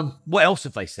 What else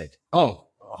have they said? Oh,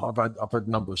 I've had a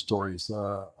number of stories.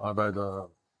 I've had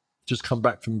just come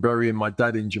back from burying my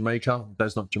dad in Jamaica.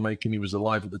 Dad's not Jamaican. He was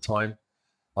alive at the time.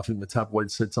 I think the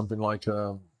tabloid said something like,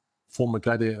 former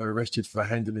gladiator arrested for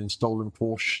handling stolen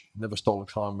Porsche. Never stole a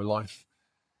car in my life.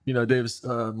 You know, there's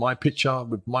my picture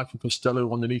with Michael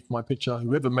Costello underneath my picture.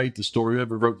 Whoever made the story,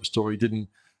 whoever wrote the story,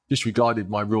 disregarded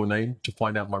my real name to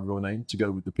find out my real name to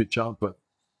go with the picture. But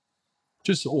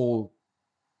just all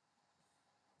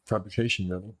fabrication,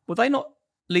 really. Were they not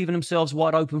leaving themselves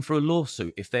wide open for a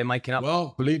lawsuit if they're making up?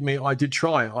 Well, believe me, I did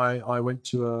try. I went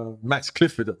to Max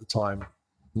Clifford at the time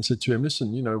and said to him,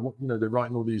 listen, they're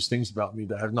writing all these things about me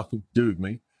that have nothing to do with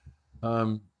me.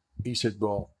 He said,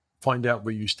 well, find out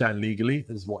where you stand legally,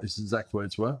 is what his exact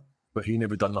words were. But he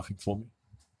never done nothing for me.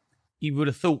 You would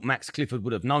have thought Max Clifford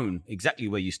would have known exactly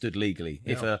where you stood legally.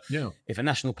 Yeah. If a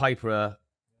national paper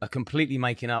are completely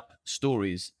making up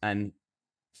stories and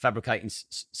fabricating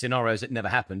scenarios that never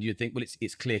happened, you'd think, well,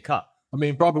 it's clear cut. I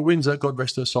mean, Barbara Windsor, God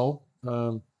rest her soul,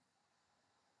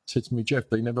 said to me, Jeff,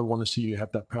 they never want to see you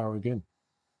have that power again.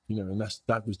 You know, and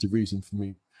that was the reason for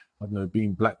me, I don't know,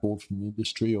 being blackballed from the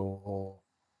industry or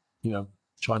you know,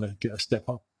 trying to get a step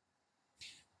up.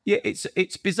 Yeah,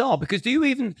 it's bizarre because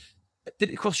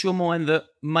did it cross your mind that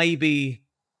maybe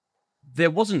there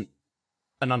wasn't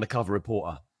an undercover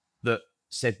reporter that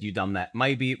said you done that?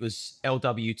 Maybe it was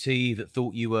LWT that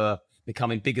thought you were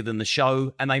becoming bigger than the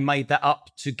show and they made that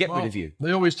up to get rid of you.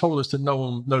 They always told us that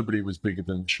nobody was bigger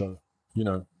than the show. You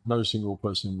know, no single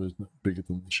person was bigger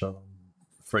than the show.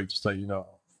 I'm afraid to say, you know,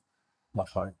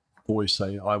 like I always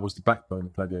say, I was the backbone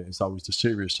of Gladiators. I was the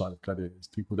serious side of Gladiators.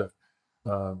 People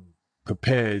that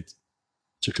prepared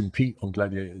to compete on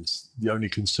Gladiators, the only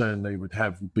concern they would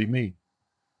have would be me.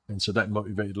 And so that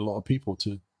motivated a lot of people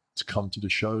to come to the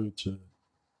show, to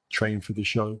train for the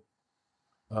show,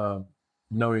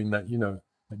 knowing that, you know,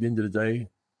 at the end of the day,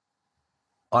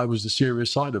 I was the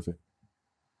serious side of it.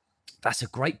 That's a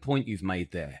great point you've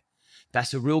made there.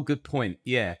 That's a real good point,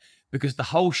 yeah, because the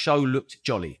whole show looked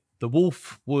jolly. The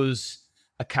Wolf was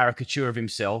a caricature of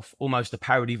himself, almost a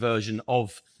parody version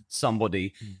of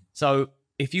somebody. So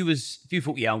if you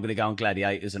thought, yeah, I'm going to go on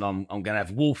Gladiators and I'm going to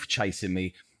have Wolf chasing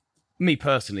me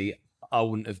personally, I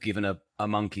wouldn't have given a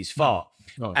monkey's fart.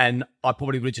 No. And I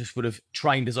probably would have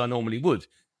trained as I normally would.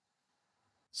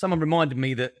 Someone reminded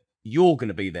me that you're going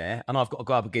to be there and I've got to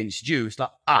go up against you. It's like,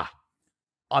 I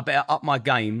better up my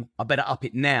game. I better up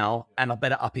it now and I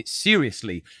better up it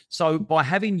seriously. So by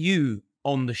having you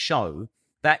on the show,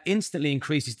 that instantly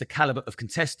increases the caliber of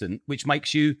contestant, which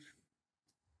makes you,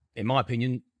 in my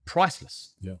opinion,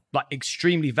 priceless. Yeah. Like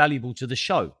extremely valuable to the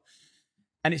show.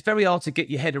 And it's very hard to get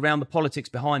your head around the politics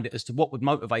behind it as to what would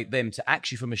motivate them to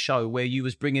act you from a show where you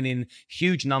was bringing in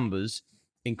huge numbers,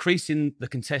 increasing the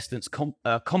contestants'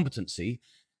 competency.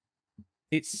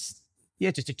 It's,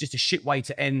 just a shit way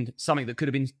to end something that could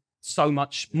have been so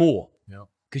much more. Yeah.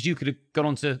 Because you could have gone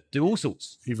on to do all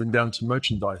sorts. Even down to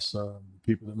merchandise.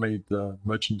 People that made the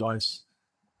merchandise,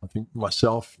 I think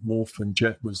myself, Wolf and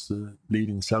Jet was the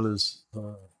leading sellers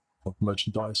of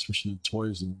merchandise, especially the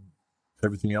toys and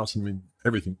everything else. I mean,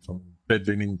 everything from bed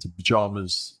linen to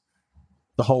pajamas,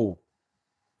 the whole.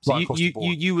 So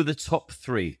you were the top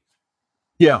three.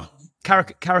 Yeah.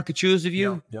 Caricatures of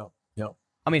you? Yeah.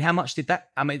 I mean, how much did that,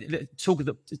 talk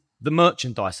of the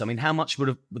merchandise, I mean, how much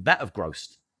would that have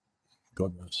grossed?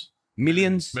 God knows.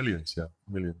 Millions? Millions, yeah.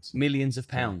 Millions. Millions of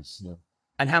pounds. Yeah.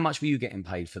 And how much were you getting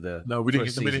paid for the No, we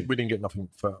didn't get nothing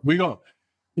for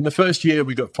in the first year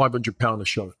we got £500 a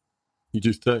show. You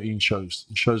do 13 shows.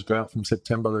 The shows go out from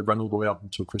September, they run all the way up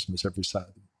until Christmas every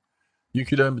Saturday. You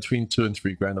could earn between £2,000 and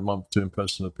 £3,000 a month doing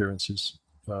personal appearances.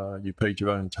 You paid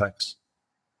your own tax.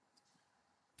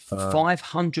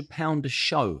 £500 a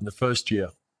show in the first year.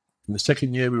 In the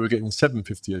second year, we were getting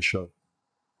 $750 a show.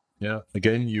 Yeah,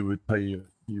 again, you would pay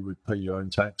your own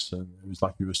tax, and it was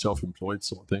like you were self-employed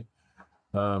sort of thing.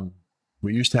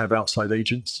 We used to have outside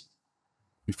agents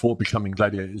before becoming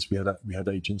Gladiators. We had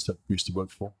agents that we used to work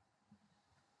for.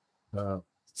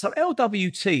 So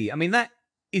LWT, I mean, that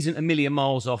isn't a million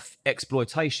miles off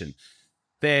exploitation.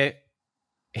 They're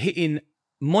hitting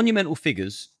monumental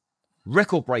figures,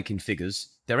 record-breaking figures.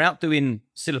 They're outdoing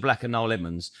Cilla Black and Noel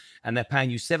Edmonds, and they're paying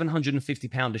you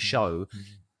 £750 a show.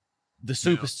 The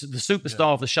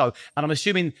superstar of the show, and I'm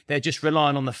assuming they're just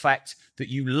relying on the fact that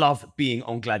you love being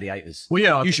on Gladiators. Well,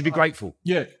 yeah, you should be grateful.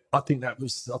 I think that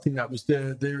was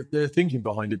their thinking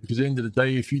behind it, because at the end of the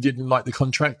day, if you didn't like the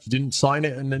contract, you didn't sign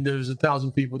it, and then there was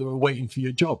 1,000 people that were waiting for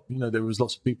your job. You know, there was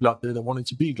lots of people out there that wanted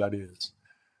to be Gladiators.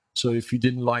 So if you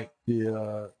didn't like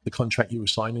the contract you were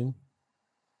signing,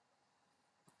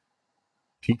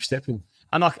 keep stepping.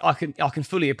 And I can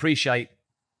fully appreciate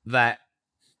that.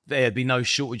 There'd be no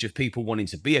shortage of people wanting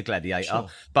to be a gladiator, Sure.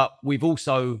 but we've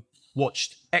also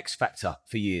watched X Factor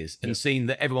for years and seen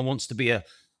that everyone wants to be a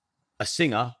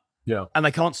singer, and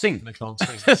they can't sing. They can't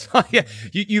sing. Like,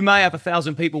 you may have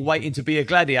 1,000 people waiting to be a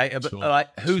gladiator, but Sure.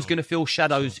 like, who's going to fill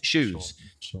Shadow's shoes?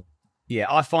 Sure. Yeah,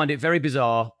 I find it very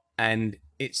bizarre, and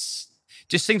it's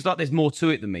just seems like there's more to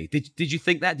it than me. Did you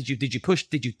think that? Did you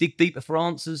dig deeper for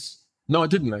answers? No, I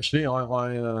didn't actually.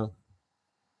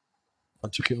 I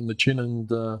took it on the chin and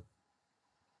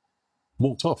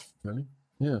walked off, really.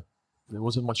 Yeah. There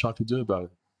wasn't much I could do about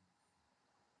it.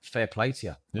 Fair play to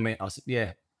you. I mean,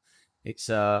 it's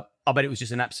I bet it was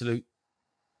just an absolute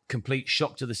complete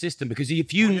shock to the system, because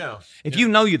if you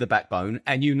know you're the backbone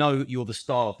and you know you're the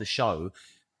star of the show,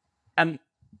 and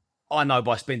I know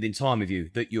by spending time with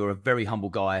you that you're a very humble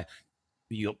guy,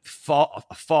 you're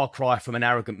a far cry from an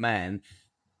arrogant man,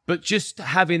 but just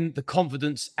having the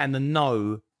confidence and the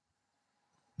know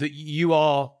that you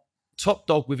are top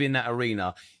dog within that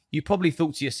arena, you probably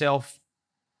thought to yourself,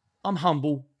 I'm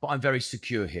humble, but I'm very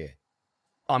secure here.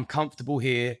 I'm comfortable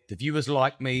here. The viewers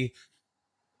like me.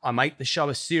 I make the show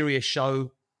a serious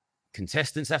show.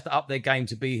 Contestants have to up their game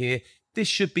to be here. This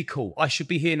should be cool. I should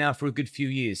be here now for a good few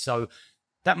years. So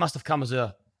that must have come as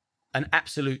an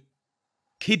absolute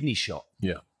kidney shot.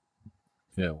 Yeah.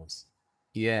 Yeah, it was.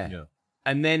 Yeah.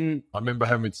 And then I remember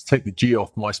having to take the G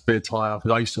off my spare tyre,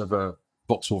 because I used to have a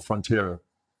Vauxhall Frontier,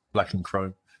 black and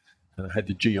chrome, and I had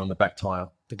the G on the back tyre.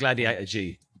 the Gladiator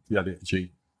G. Yeah, the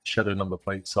G, shadow number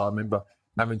plate. So I remember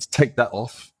having to take that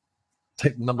off,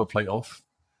 take the number plate off.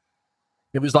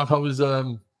 It was like I was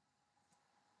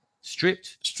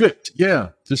Stripped? stripped. Yeah,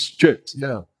 just stripped.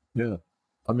 Yeah.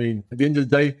 I mean, at the end of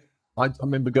the day, I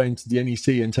remember going to the NEC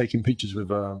and taking pictures with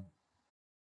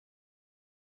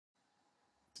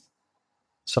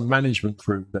some management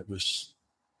crew that was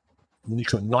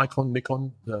Nikon,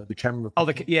 the camera. Oh,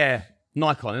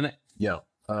 Nikon, isn't it? Yeah.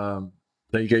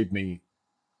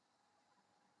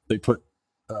 They put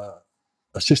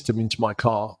a system into my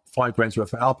car, £5,000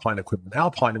 worth of Alpine equipment.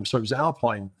 So it was an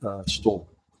Alpine store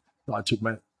that I took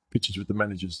pictures with the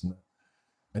managers and that.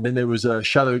 And then there was a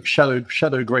shadow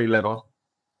grey leather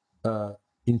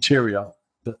interior.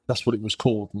 That's what it was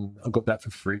called, and I got that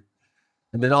for free.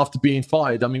 And then after being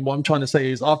fired, I mean, what I'm trying to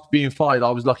say is, after being fired,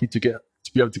 I was lucky to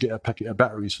be able to get a packet of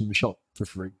batteries from the shop for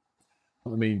free. I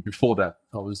mean, before that,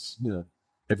 I was,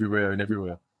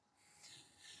 everywhere.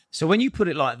 So when you put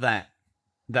it like that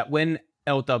when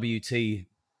LWT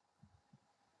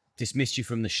dismissed you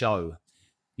from the show,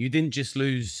 you didn't just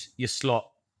lose your slot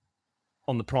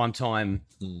on the primetime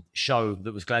show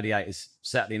that was Gladiators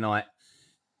Saturday night.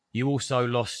 You also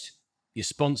lost your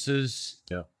sponsors,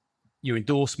 your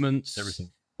endorsements,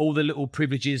 everything, all the little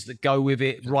privileges that go with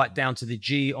it, right down to the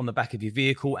G on the back of your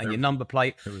vehicle and your number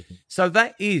plate. Everything. So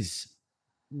that is,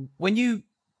 when you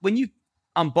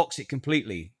unbox it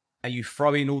completely and you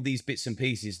throw in all these bits and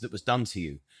pieces that was done to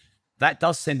you, that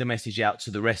does send a message out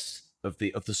to the rest of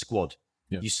the squad.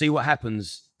 Yeah. You see what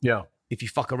happens if you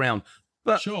fuck around.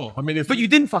 But sure, I mean, but you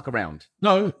didn't fuck around.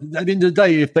 No, at the end of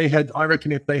the day, I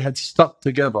reckon if they had stuck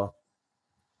together,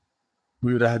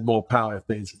 we would have had more power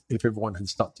if everyone had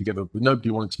stuck together. But nobody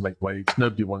wanted to make waves.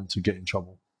 Nobody wanted to get in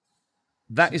trouble.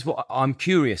 That is what I'm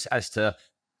curious as to.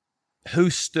 Who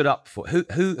stood up for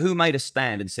who made a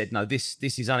stand and said, no, this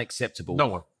is unacceptable? No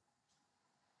one.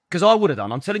 Because I would have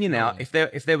done. I'm telling you now, if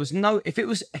it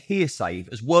was hearsay,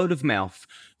 as word of mouth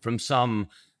from some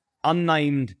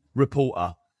unnamed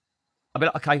reporter, I'd be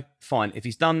like, okay, fine. If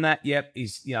he's done that,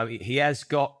 he has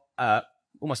got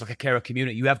almost like a carer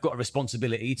community. You have got a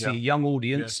responsibility to your young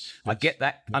audience. Yes. I get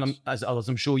that, and as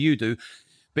I'm sure you do.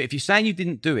 But if you're saying you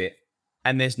didn't do it,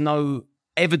 and there's no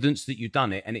evidence that you've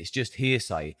done it, and it's just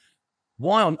hearsay,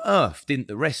 why on earth didn't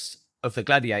the rest of the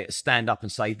Gladiators stand up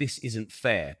and say, this isn't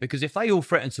fair? Because if they all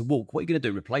threaten to walk, what are you going to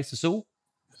do, replace us all?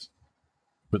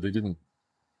 But they didn't.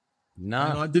 No.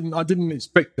 And I didn't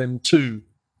expect them to,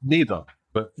 neither.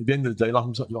 But at the end of the day, like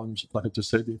I just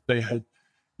said,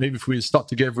 if we had stuck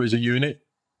together as a unit,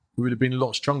 we would have been a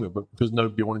lot stronger. But because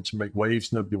nobody wanted to make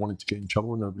waves, nobody wanted to get in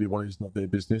trouble, nobody wanted, it's not their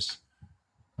business.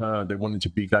 They wanted to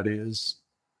be gladiators.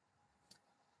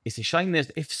 It's a shame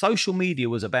if social media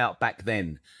was about back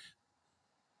then,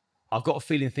 I've got a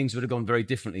feeling things would have gone very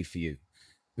differently for you,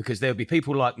 because there would be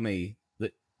people like me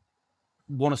that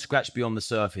want to scratch beyond the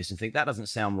surface and think that doesn't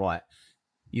sound right.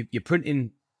 You're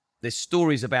printing, there's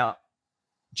stories about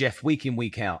Jeff week in,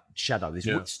 week out, Shadow.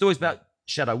 There's stories about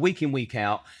Shadow week in, week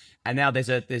out. And now there's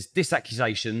this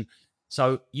accusation.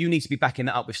 So you need to be backing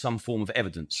that up with some form of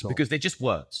evidence, because they're just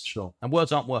words. Sure. And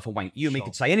words aren't worth a wank. You and me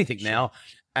could say anything now.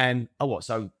 And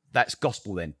so that's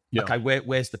gospel then. Yeah. Okay,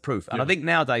 where's the proof? And I think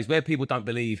nowadays, where people don't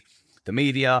believe the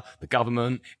media, the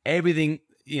government, everything,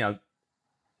 I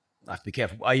have to be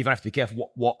careful. I even have to be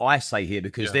careful what I say here,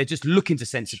 because they're just looking to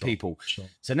censor people. Sure.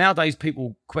 So nowadays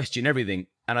people question everything.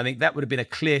 And I think that would have been a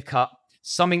clear cut.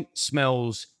 Something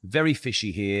smells very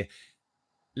fishy here.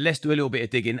 Let's do a little bit of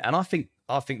digging. And I think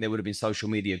there would have been social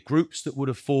media groups that would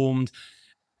have formed.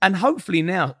 And hopefully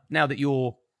now that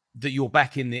you're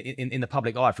back in the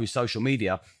public eye through social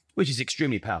media, which is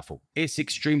extremely powerful. It's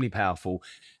extremely powerful.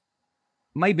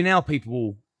 Maybe now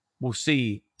people will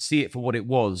see it for what it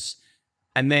was.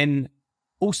 And then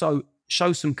also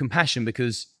show some compassion,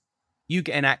 because you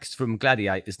getting axed from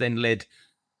Gladiators then led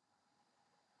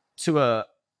to a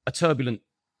turbulent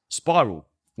spiral,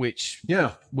 which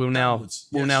we'll now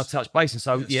touch base. And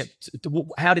so,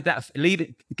 how did that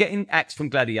getting axed from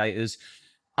Gladiators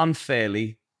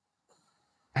unfairly?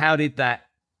 How did that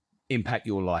impact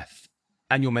your life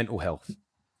and your mental health?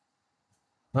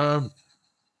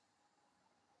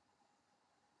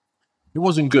 It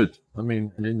wasn't good. I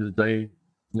mean, at the end of the day,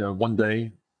 one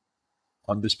day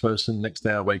I'm this person, next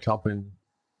day I wake up and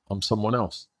I'm someone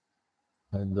else.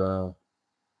 And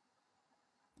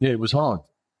it was hard.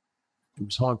 It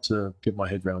was hard to get my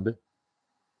head around it.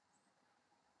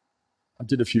 I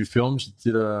did a few films.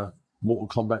 Did a Mortal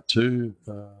Kombat 2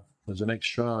 as an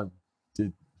extra. I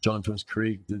did Jonathan's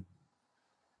Creek. Did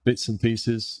bits and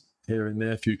pieces here and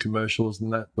there, a few commercials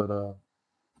and that, but it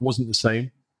wasn't the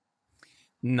same.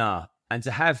 Nah, and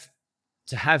to have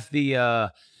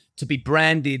the to be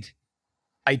branded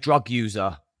a drug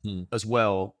user as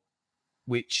well,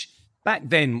 which back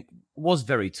then was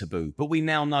very taboo, but we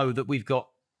now know that we've got,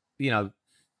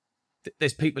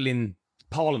 there's people in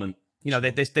Parliament,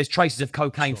 there's traces of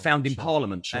cocaine found in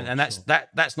Parliament, and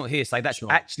that's not hearsay. That's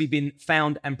actually been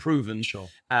found and proven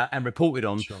and reported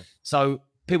on. So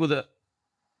people that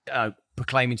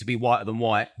proclaiming to be whiter than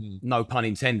white, no pun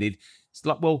intended, it's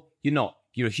like, well, you're not.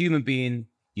 You're a human being.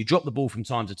 You drop the ball from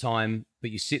time to time,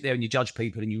 but you sit there and you judge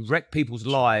people and you wreck people's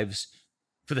lives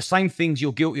for the same things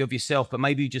you're guilty of yourself, but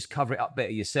maybe you just cover it up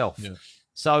better yourself. Yeah.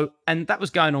 So, and that was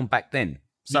going on back then.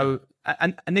 So,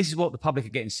 and this is what the public are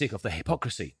getting sick of: the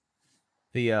hypocrisy,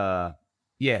 the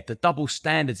double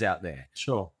standards out there.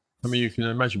 Sure. I mean, you can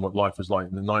imagine what life was like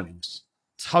in the 90s.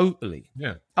 Totally.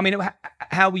 Yeah. I mean,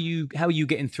 how are you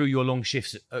getting through your long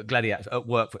shifts at Gladiators at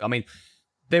work? I mean,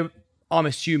 I'm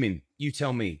assuming, you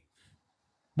tell me,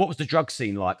 what was the drug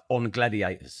scene like on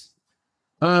Gladiators?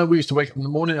 We used to wake up in the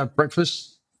morning, have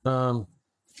breakfast. A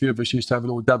few of us used to have a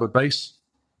little dab of base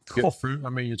to get through. I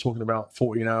mean, you're talking about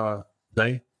 14-hour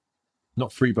day,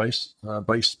 not free base,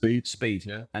 base speed.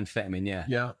 Speed, amphetamine,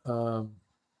 Yeah.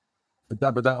 A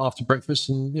dab of that after breakfast,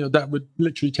 and that would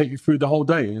literally take you through the whole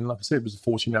day. And like I said, it was a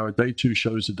 14-hour day, 2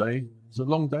 shows a day. It was a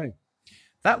long day.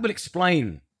 That would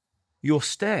explain your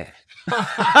stare.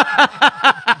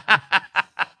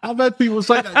 I've had people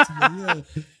say that to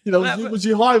me. Was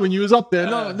you high when you was up there?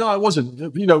 No, I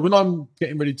wasn't. When I'm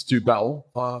getting ready to do battle,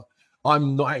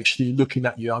 I'm not actually looking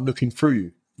at you. I'm looking through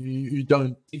you. You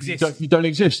don't exist. You don't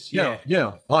exist. Yeah.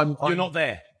 You're not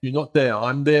there. You're not there.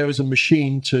 I'm there as a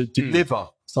machine to deliver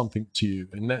something to you,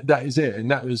 and that is it.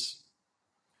 And that was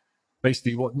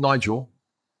basically what Nigel,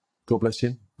 God bless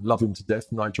him, love him to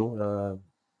death. Nigel,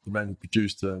 the man who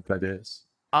produced Gladiators.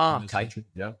 Okay.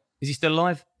 Yeah. Is he still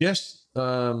alive? Yes.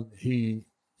 He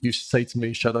used to say to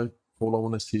me, Shadow, all I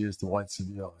want to see is the whites of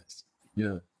your eyes.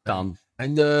 Yeah. Done.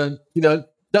 And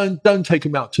don't take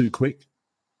him out too quick.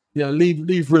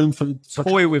 Leave room for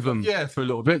toy with them. Yeah, for a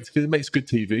little bit, because it makes good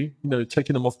TV.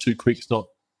 Taking them off too quick is not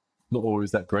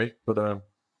always that great. But I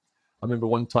remember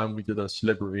one time we did a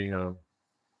celebrity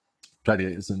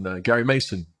Gladiators, and Gary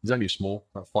Mason, he's only small,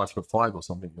 about 5'5" or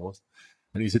something he was.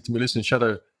 And he said to me, listen,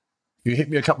 Shadow, you hit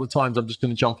me a couple of times, I'm just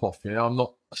going to jump off. I'm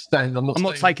not standing. I'm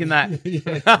not taking that.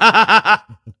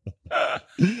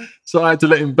 So I had to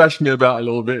let him bash me about a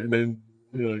little bit, and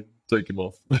then take him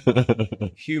off.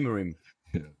 Humour him.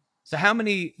 Yeah. So how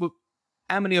many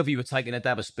of you were taking a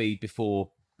dab of speed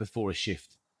before a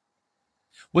shift?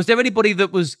 Was there anybody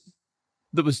that was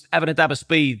having a dab of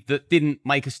speed that didn't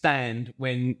make a stand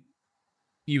when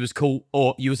you was caught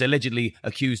or you was allegedly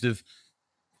accused of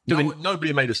doing? No,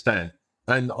 nobody made a stand,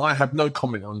 and I have no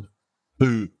comment on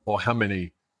who or how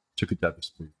many took a dab of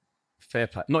speed. Fair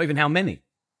play. Not even how many.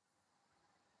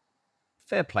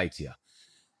 Fair play to you.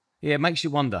 Yeah, it makes you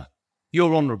wonder.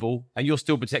 You're honourable and you're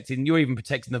still protecting, you're even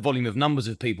protecting the volume of numbers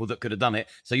of people that could have done it.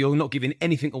 So you're not giving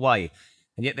anything away.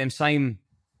 And yet them same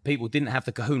people didn't have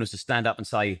the kahunas to stand up and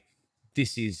say,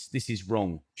 this is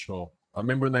wrong. Sure. I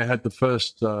remember when they had the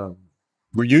first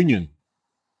reunion.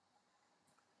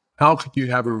 How could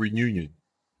you have a reunion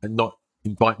and not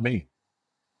invite me?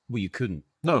 Well, you couldn't.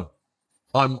 No.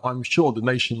 I'm sure the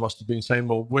nation must have been saying,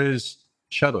 well, where's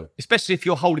Shadow? Especially if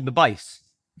you're holding the base.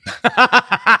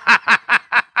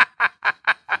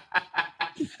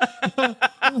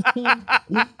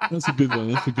 That's a good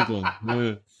one. That's a good one.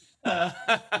 Yeah.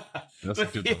 That's a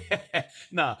good one.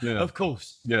 No, Yeah. of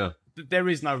course. Yeah. There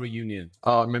is no reunion.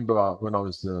 I remember when I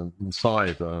was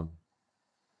inside and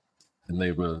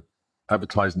they were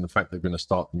advertising the fact they're going to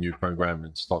start the new program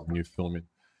and start the new filming.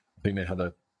 I think they had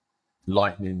a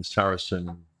Lightning,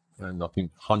 Saracen, and I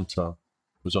think Hunter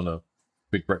was on a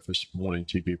Big Breakfast morning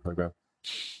TV program.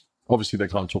 Obviously, they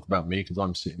can't talk about me because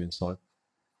I'm sitting inside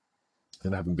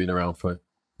and I haven't been around for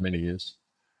many years.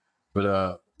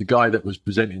 But the guy that was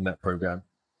presenting that program,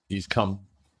 he's come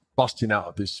busting out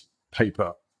of this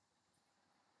paper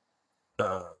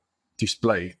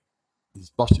display.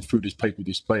 He's busted through this paper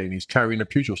display and he's carrying a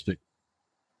pugil stick.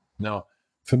 Now,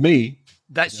 for me,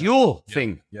 that's your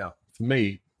thing. Yeah, for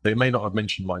me, they may not have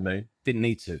mentioned my name. Didn't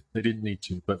need to. They didn't need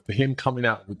to. But for him coming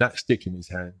out with that stick in his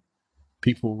hand,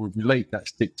 people would relate that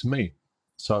stick to me.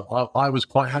 So I was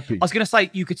quite happy. I was going to say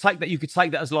you could take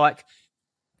that as like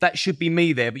that should be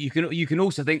me there, but you can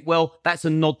also think, well, that's a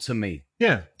nod to me.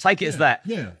 Yeah. Take it as that.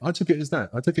 Yeah, I took it as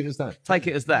that. Take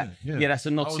it as that. Yeah, that's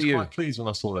a nod to you. I was quite pleased when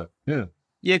I saw that. Yeah.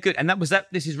 Yeah, good. And that was that.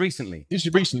 This is recently. This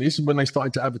is when they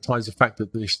started to advertise the fact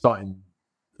that they're starting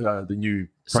the new.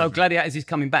 So Gladiators is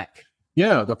coming back.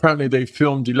 Yeah, apparently they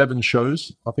filmed 11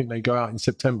 shows. I think they go out in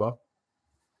September.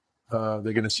 They're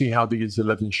going to see how these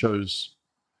 11 shows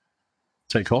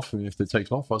take off, and if they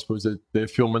take off, I suppose they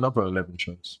film another 11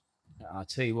 shows. I'll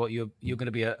tell you what, you're going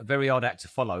to be a very hard act to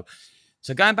follow.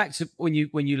 So going back to when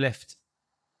you left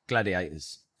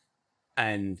Gladiators,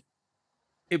 and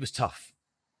it was tough,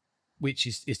 which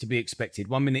is to be expected.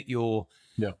 1 minute you're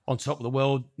on top of the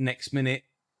world, next minute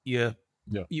you're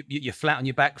flat on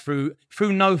your back through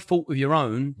no fault of your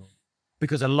own,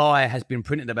 because a lie has been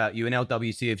printed about you, and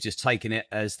LWC have just taken it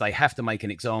as they have to make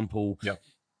an example. Yeah,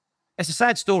 it's a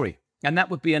sad story, and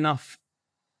that would be enough.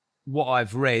 What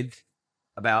I've read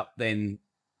about then,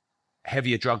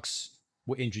 heavier drugs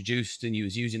were introduced, and you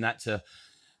was using that to,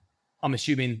 I'm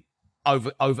assuming,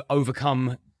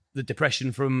 overcome the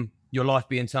depression from your life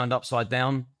being turned upside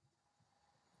down.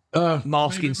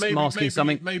 Masking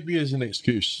something. Maybe as an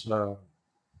excuse. You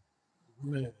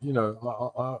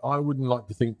know, I wouldn't like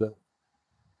to think that.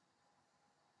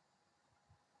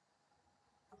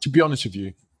 To be honest with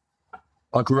you,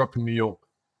 I grew up in New York.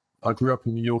 I grew up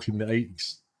in New York in the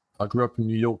 80s. I grew up in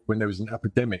New York when there was an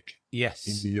epidemic. Yes.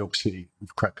 In New York City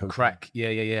with crack cocaine. Crack, yeah.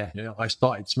 Yeah, I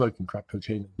started smoking crack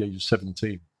cocaine at the age of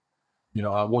 17. You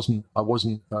know, I wasn't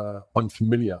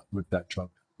unfamiliar with that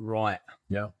drug. Right.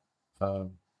 Yeah.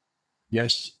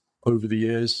 Yes, over the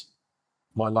years,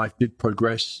 my life did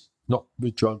progress, not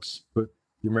with drugs, but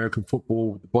the American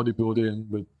football, with the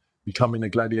bodybuilding, with becoming a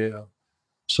gladiator.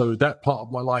 So that part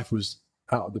of my life was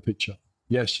out of the picture.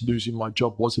 Yes, losing my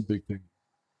job was a big thing.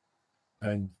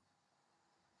 And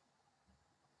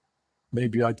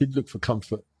maybe I did look for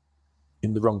comfort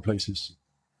in the wrong places.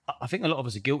 I think a lot of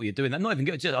us are guilty of doing that. Not even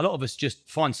guilty, a lot of us just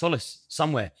find solace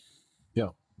somewhere. Yeah.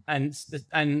 And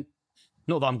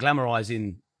not that I'm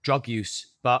glamorizing drug use,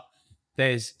 but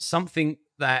there's something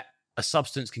that a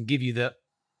substance can give you that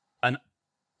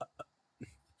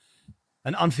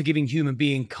an unforgiving human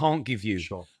being can't give you.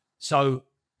 Sure. So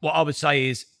what I would say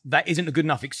is that isn't a good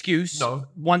enough excuse. No.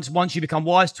 Once you become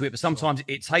wise to it, but sometimes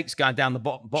it takes going down the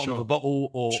bottom of a bottle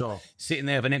or sitting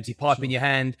there with an empty pipe in your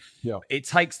hand. Yeah. It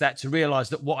takes that to realize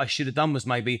that what I should have done was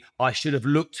maybe I should have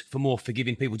looked for more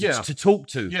forgiving people to talk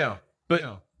to. Yeah.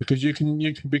 But because you can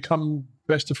become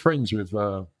best of friends with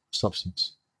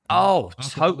substance. Oh,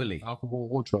 totally. Alcohol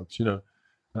or drugs, you know.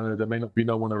 There may not be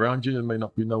no one around you. There may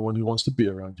not be no one who wants to be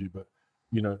around you, but,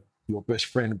 you know, your best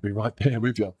friend will be right there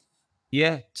with you.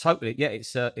 Yeah, totally. Yeah,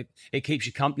 it's it keeps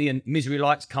you company, and misery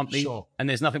likes company. Sure. And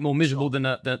there's nothing more miserable than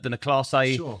a class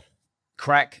A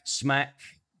crack, smack,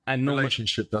 and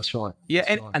relationship. That's right. Yeah,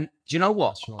 that's and do you know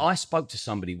what? Right. I spoke to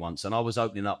somebody once, and I was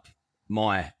opening up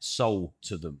my soul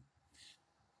to them.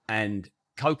 And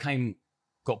cocaine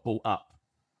got brought up,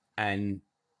 and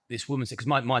this woman said,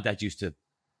 because my dad used to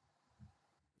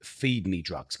feed me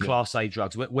drugs, Class A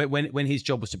drugs. When his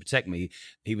job was to protect me,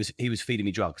 he was feeding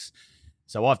me drugs.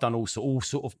 So I've done all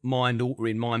sort of mind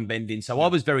altering, mind bending. So I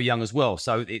was very young as well.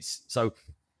 So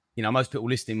most people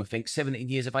listening would think 17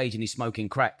 years of age and he's smoking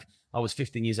crack. I was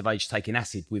 15 years of age taking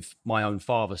acid with my own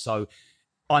father. So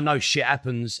I know shit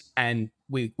happens, and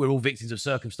we're all victims of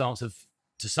circumstance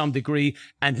to some degree.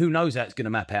 And who knows how it's going to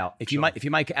map out. If you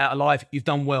make it out alive, you've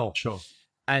done well. Sure.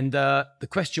 And the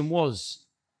question was,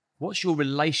 what's your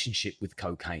relationship with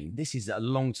cocaine? This is a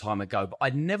long time ago, but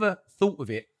I never thought of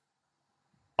it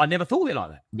like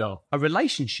that. No. A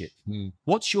relationship.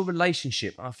 What's your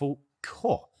relationship? And I thought,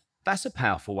 cool, that's a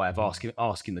powerful way of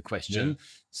asking the question. Yeah.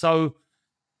 So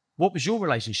what was your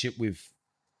relationship with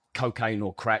cocaine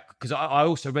or crack? Because I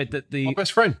also read that my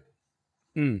best friend.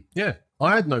 Yeah.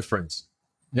 I had no friends.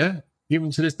 Yeah.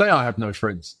 Even to this day, I have no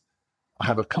friends. I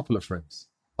have a couple of friends.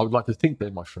 I would like to think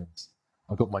they're my friends.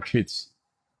 I've got my kids.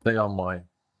 They are my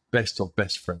best of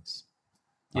best friends.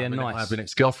 Yeah, nice. I have an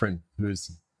ex-girlfriend who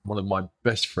is one of my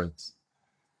best friends.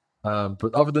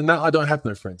 But other than that, I don't have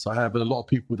no friends. I have a lot of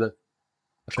people that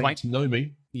claim to know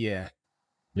me. Yeah.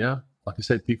 Yeah. Like I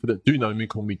said, people that do know me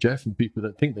call me Jeff, and people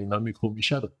that think they know me call me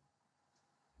Shadow.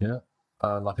 Yeah.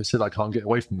 Like I said, I can't get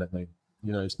away from that name.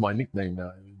 It's my nickname now.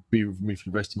 It will be with me for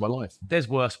the rest of my life. There's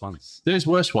worse ones. There's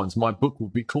worse ones. My book will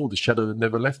be called The Shadow That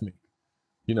Never Left Me.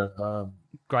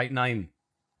 Great name.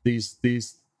 These are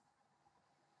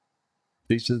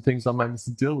the things I'm having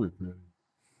to deal with, really.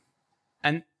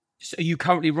 And so are you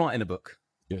currently writing a book?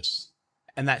 Yes.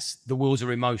 And that's The Wheels of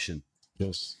Emotion?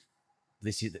 Yes.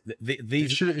 This is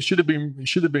it should have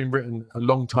been written a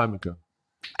long time ago.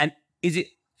 And is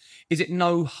it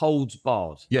no holds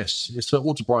barred? Yes, it's an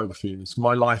autobiography. It's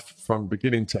my life from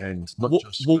beginning to end, not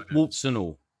just warts and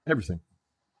all. Everything.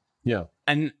 Yeah.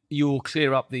 And you'll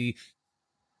clear up the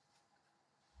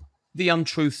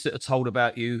untruths that are told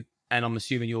about you, and I'm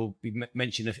assuming you'll be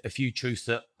mentioning a few truths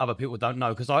that other people don't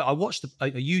know. Because I watched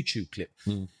a YouTube clip,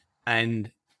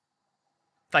 and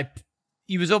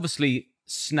you was obviously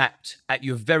snapped at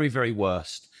your very, very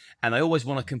worst, and they always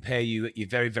want to compare you at your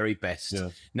very, very best. Yeah.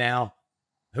 Now,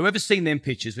 whoever's seen them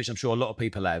pictures, which I'm sure a lot of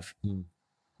people have,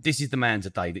 this is the man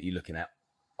today that you're looking at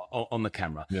on the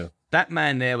camera. Yeah. That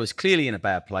man there was clearly in a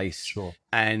bad place. Sure.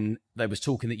 And they was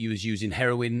talking that you was using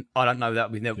heroin. I don't know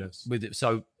that with it.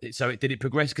 So did it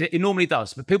progress? Because it normally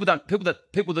does. But people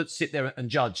that sit there and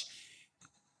judge.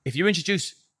 If you're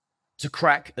introduced to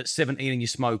crack at 17 and you're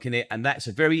smoking it, and that's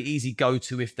a very easy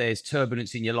go-to if there's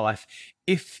turbulence in your life.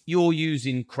 If you're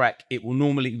using crack, it will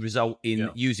normally result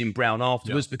in using brown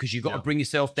afterwards, because you've got to bring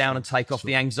yourself down and take off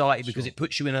the anxiety, because it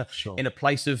puts you in a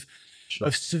place of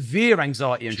severe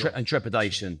anxiety and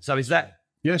trepidation. So is that?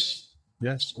 Yes,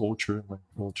 all true, mate.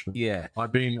 All true. Yeah.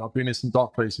 I've been in some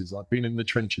dark places. I've been in the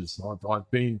trenches. I've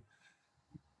been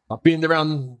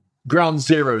around ground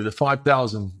zero, the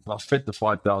 5,000. I've fed the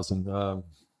 5,000.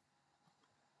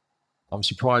 I'm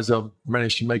surprised I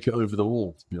managed to make it over the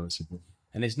wall, to be honest with you.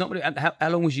 And it's not really. How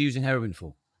long was you using heroin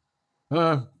for?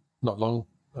 Not long.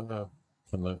 I don't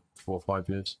know, 4 or 5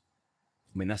 years.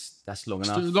 I mean, that's long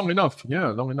enough.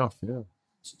 Long enough. Yeah.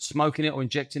 Smoking it or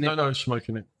injecting it? No,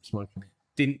 smoking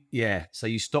it. So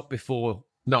you stopped before?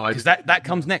 No, because that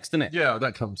comes next, doesn't it? Yeah,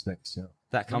 that comes next. Yeah,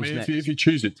 that comes next. If you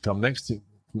choose it to come next, it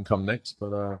can come next.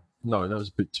 But no, that was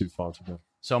a bit too far to go.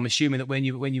 So I'm assuming that when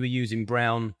you were using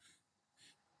brown,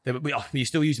 were you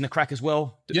still using the crack as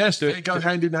well? Yes, they go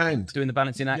hand in hand. Doing the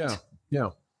balancing act? Yeah.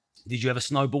 Did you ever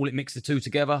snowball it, mix the two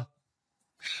together?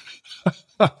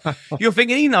 You're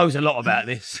thinking he knows a lot about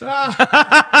this.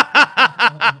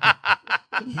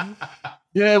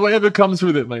 Yeah, whatever comes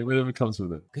with it, mate. Whatever comes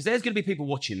with it. Because there's going to be people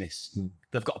watching this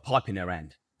that've got a pipe in their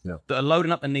hand, that are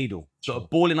loading up a needle, that are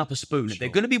boiling up a spoon. They're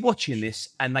going to be watching this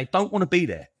and they don't want to be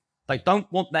there. They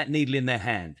don't want that needle in their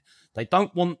hand. They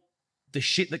don't want the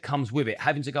shit that comes with it,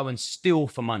 having to go and steal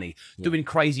for money, doing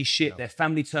crazy shit, their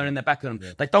family turning their back on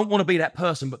them. They don't want to be that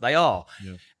person, but they are.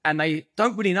 And they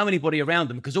don't really know anybody around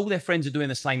them because all their friends are doing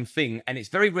the same thing. And it's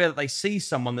very rare that they see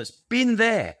someone that's been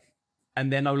there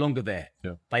and they're no longer there.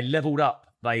 They leveled up.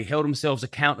 They held themselves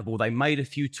accountable. They made a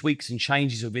few tweaks and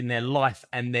changes within their life.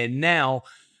 And they're now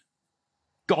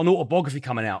got an autobiography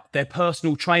coming out. They're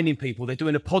personal training people. They're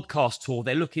doing a podcast tour.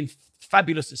 They're looking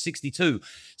fabulous at 62.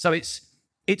 So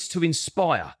it's to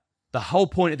inspire. The whole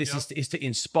point of this is to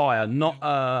inspire,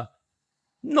 not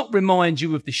remind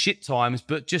you of the shit times,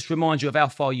 but just remind you of how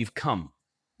far you've come.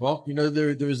 Well, there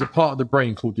is a part of the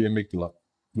brain called the amygdala.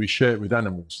 We share it with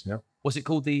animals, What's it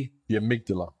called? the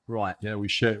amygdala. Right. Yeah, we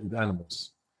share it with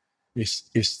animals. It's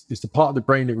the part of the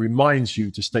brain that reminds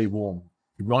you to stay warm.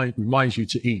 It reminds you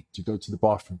to eat, to go to the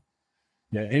bathroom.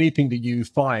 Yeah, anything that you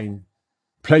find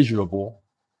pleasurable,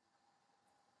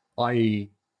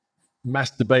 i.e.,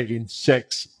 masturbating,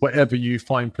 sex, whatever you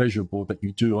find pleasurable that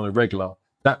you do on a regular,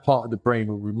 that part of the brain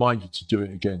will remind you to do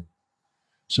it again.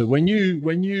 So when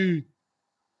you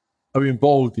are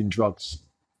involved in drugs,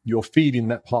 you're feeding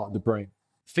that part of the brain.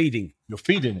 Feeding. You're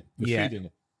feeding it. Yeah. Feeding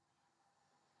it.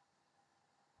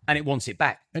 And it wants it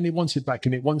back. And it wants it back,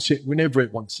 and it wants it whenever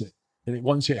it wants it, and it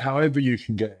wants it however you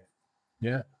can get it.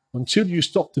 Yeah. Until you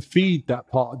stop to feed that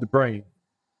part of the brain,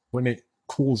 when it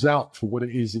calls out for what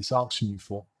it is it's asking you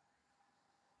for,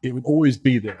 it would always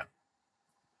be there.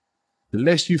 The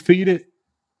less you feed it,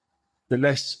 the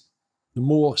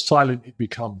more silent it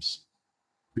becomes.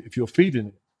 But if you're feeding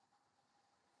it,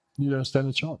 you don't stand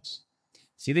a chance.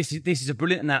 See, this is a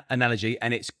brilliant analogy,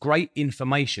 and it's great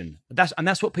information.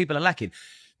 That's what people are lacking.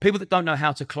 People that don't know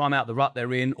how to climb out the rut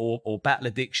they're in or battle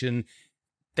addiction,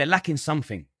 they're lacking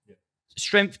something. Yeah.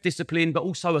 Strength, discipline, but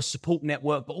also a support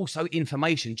network, but also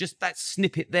information. Just that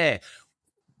snippet there.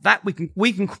 That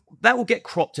that will get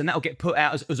cropped and that will get put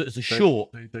out as a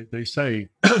short. They say,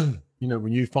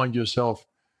 when you find yourself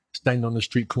standing on the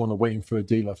street corner waiting for a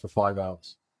dealer for 5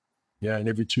 hours. Yeah, and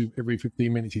every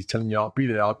 15 minutes he's telling you, I'll be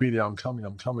there, I'm coming.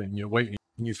 And you're waiting.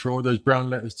 And you throw all those brown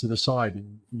letters to the side,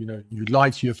 and you lie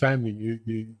to your family,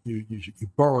 you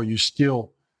borrow, you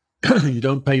steal, you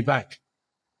don't pay back.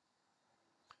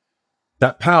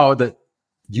 That power that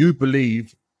you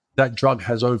believe that drug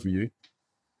has over you,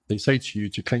 they say to you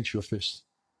to clench your fist.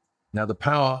 Now the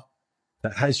power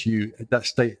that has you at that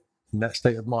state, in that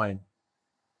state of mind,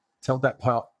 tell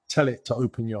it to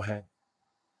open your hand.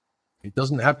 It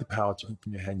doesn't have the power to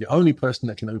open your hand. The only person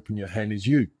that can open your hand is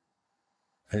you.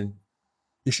 And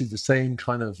this is the same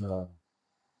kind of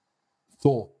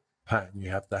thought pattern you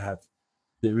have to have.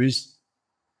 There is,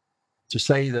 to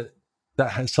say that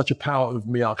has such a power over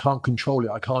me, I can't control it,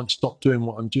 I can't stop doing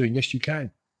what I'm doing. Yes, you can.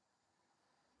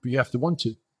 But you have to want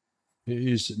it. It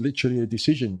is literally a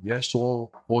decision, yes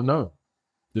or no.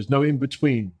 There's no in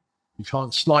between. You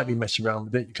can't slightly mess around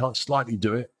with it. You can't slightly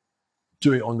do it.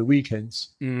 Do it on the weekends.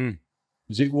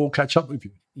 Because it will catch up with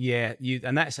you. Yeah,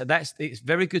 and that's it's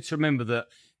very good to remember that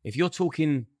if you're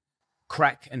talking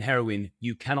crack and heroin,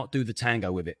 you cannot do the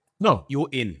tango with it. No. You're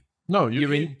in. No,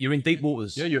 you're in. You're in deep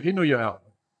waters. Yeah, you're in or you're out.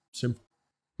 Simple.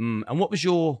 And what was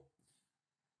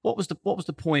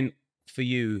the point for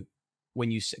you when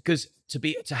you, because to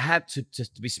be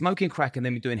smoking crack and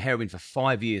then be doing heroin for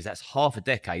 5 years, that's half a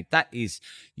decade.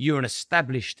 You're an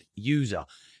established user.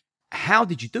 How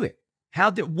did you do it?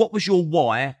 What was your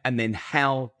why, and then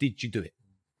how did you do it?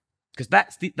 Because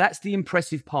that's the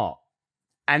impressive part.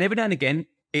 And every now and again,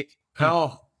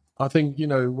 I think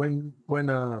when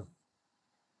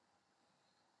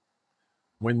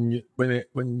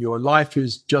your life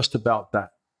is just about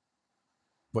that,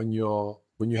 when you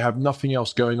have nothing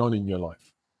else going on in your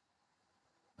life,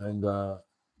 and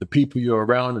the people you're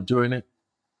around are doing it,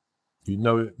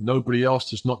 nobody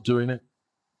else is not doing it,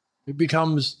 it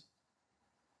becomes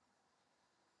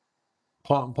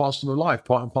part and parcel of life,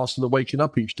 part and parcel of waking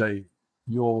up each day.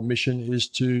 Your mission is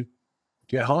to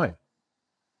get high,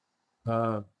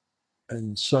 and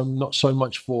not so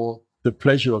much for the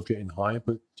pleasure of getting high,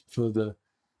 but for the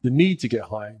need to get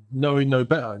high, knowing no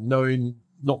better,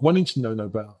 not wanting to know no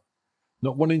better,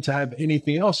 not wanting to have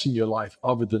anything else in your life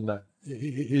other than that.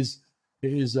 It's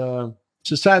a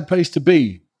sad place to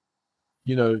be,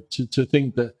 to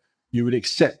think that you would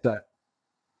accept that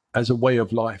as a way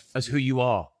of life, as who you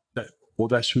are,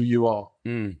 that's who you are.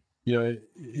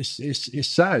 It's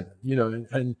sad,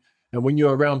 and when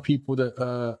you're around people that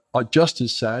are just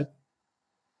as sad,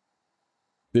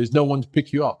 there's no one to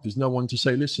pick you up. There's no one to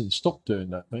say, listen, stop doing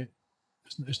that, mate.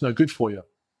 It's no good for you.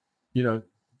 The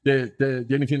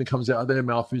only thing that comes out of their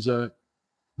mouth is, how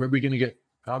are we going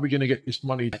to get this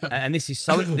money? And this is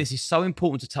so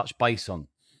important to touch base on.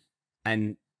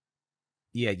 And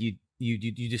yeah, you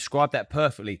described that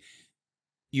perfectly.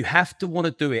 You have to want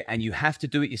to do it, and you have to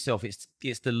do it yourself.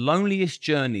 It's the loneliest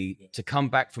journey to come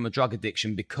back from a drug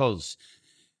addiction, because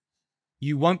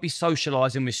you won't be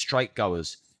socializing with straight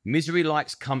goers. Misery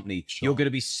likes company. Sure. You're going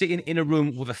to be sitting in a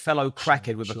room with a fellow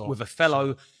crackhead, with a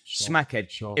fellow smackhead.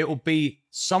 Sure. It will be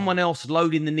someone else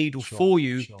loading the needle for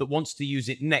you that wants to use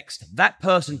it next. That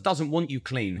person doesn't want you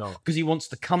clean because he wants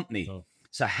the company. No.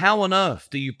 So how on earth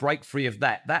do you break free of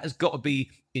that? That has got to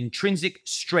be intrinsic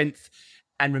strength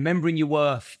and remembering your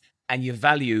worth and your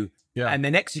value, and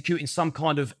then executing some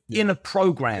kind of inner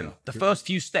program. The first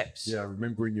few steps. Yeah,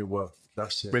 remembering your worth.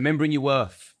 That's it. Remembering your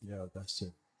worth. Yeah, that's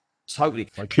it. Totally.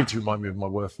 My kids remind me of my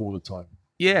worth all the time.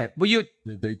 Yeah. Well,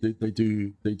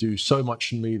 They do so much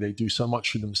for me. They do so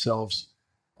much for themselves.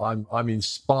 I'm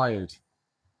inspired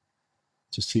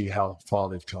to see how far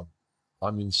they've come.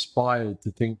 I'm inspired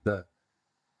to think that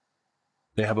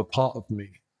they have a part of me,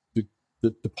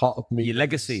 the part of me. Your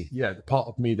legacy. The part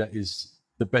of me that is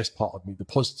the best part of me, the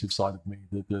positive side of me,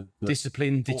 the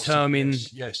disciplined, awesome,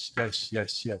 determined. Yes.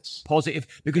 Positive,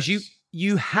 because Yes.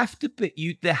 you have to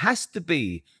be. There has to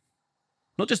be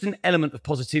not just an element of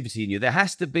positivity in you. There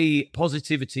has to be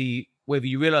positivity, whether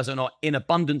you realize it or not, in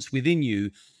abundance within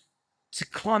you, to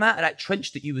climb out of that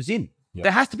trench that you was in. Yeah.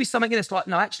 There has to be something in it's like,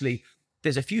 no, actually,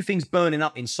 there's a few things burning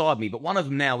up inside me, but one of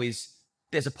them now is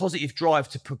there's a positive drive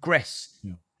to progress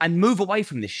and move away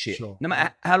from this shit, no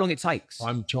matter how long it takes.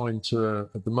 I'm trying to,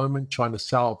 at the moment,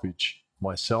 salvage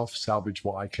myself, salvage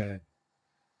what I can.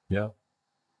 Yeah.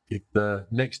 If the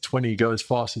next 20 go as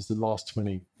fast as the last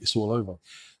 20, it's all over.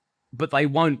 But they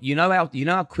won't. You know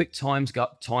how quick time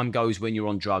goes when you're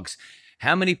on drugs.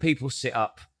 How many people sit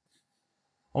up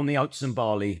on the oats and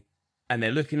barley and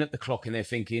they're looking at the clock and they're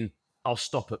thinking, I'll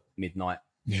stop at midnight.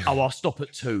 Yeah. Oh, I'll stop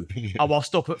at 2. Yeah. Oh, I'll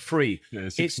stop at 3. Yeah,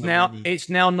 it's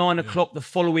now 9 o'clock the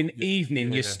following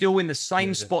evening. You're still in the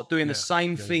same spot doing the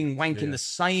same thing, wanking the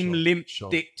same limp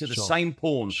dick to the same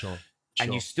porn.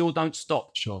 And you still don't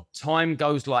stop. Time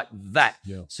goes like that.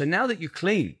 So now that you're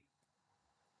clean,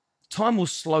 time will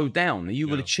slow down and you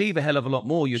will achieve a hell of a lot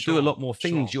more. You'll do a lot more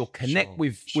things. You'll connect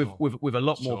with a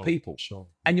lot more people.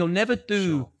 And you'll never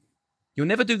do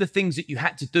the things that you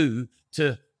had to do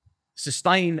to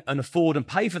sustain and afford and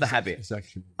pay for the habit.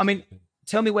 Exactly. I mean,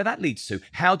 tell me where that leads to.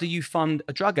 How do you fund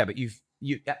a drug habit? You've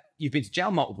been to jail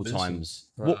multiple times.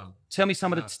 Tell me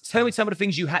some of the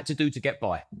things you had to do to get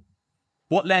by.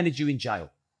 What landed you in jail?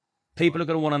 People are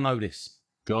going to want to know this.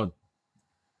 God.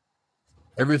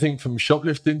 Everything from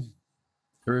shoplifting,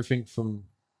 everything from...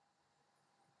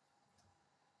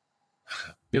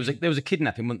 There was a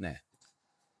kidnapping, wasn't there?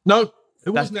 No, it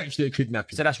wasn't actually a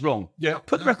kidnapping. So that's wrong. Yeah,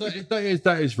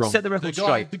 that is wrong. Set the record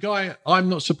straight. The guy, I'm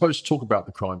not supposed to talk about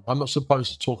the crime. I'm not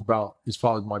supposed to talk about, as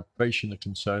far as my probation are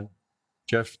concerned,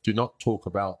 Jeff, do not talk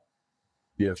about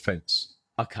the offence.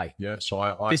 Okay. Yeah,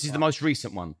 so this is the most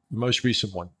recent one. The most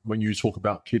recent one. When you talk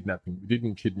about kidnapping, we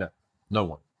didn't kidnap no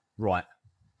one. Right.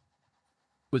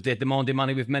 Was there demanding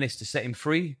money with menace to set him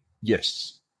free?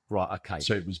 Yes. Right, okay.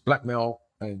 So it was blackmail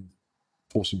and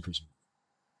force imprisonment.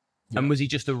 Yeah. And was he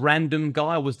just a random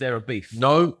guy or was there a beef?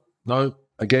 No.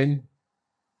 Again,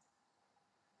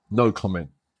 no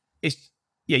comment.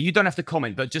 You don't have to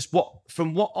comment, but just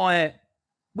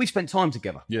we spent time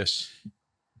together. Yes.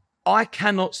 I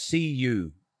cannot see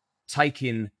you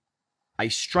taking a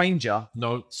stranger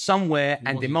somewhere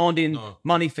and demanding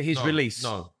money for his release.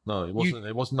 No, it wasn't.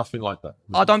 It was nothing like that.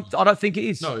 I don't think it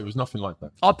is. No, it was nothing like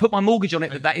that. I'd put my mortgage on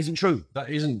it that isn't true.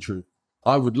 That isn't true.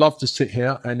 I would love to sit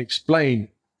here and explain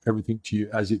everything to you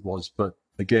as it was, but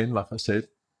again, like I said,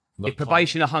 if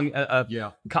probation are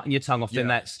cutting your tongue off, then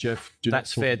that's Jeff.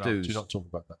 That's fair dues. Do not talk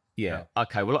about that. Yeah.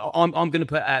 Okay. Well, I'm going to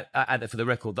put out there for the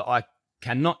record that I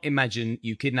cannot imagine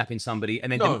you kidnapping somebody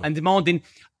and then demanding.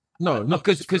 No,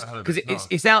 because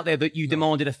it's out there that you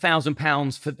demanded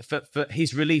 £1,000 for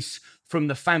his release from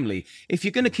the family. If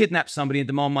you're going to kidnap somebody and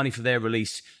demand money for their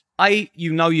release,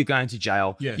 you're going to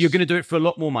jail. Yes. You're going to do it for a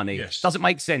lot more money. Yes. Doesn't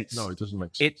make sense. No, it doesn't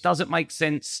make sense. It doesn't make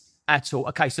sense at all.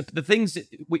 Okay, so the things that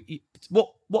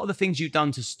what are the things you've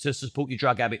done to support your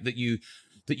drug habit that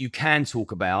you can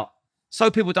talk about, so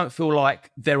people don't feel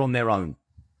like they're on their own?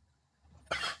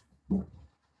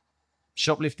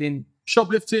 Shoplifting,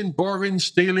 borrowing,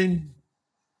 stealing,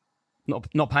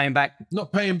 not paying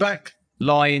back,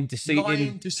 lying,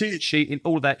 deceiving, cheating,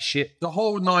 all that shit. The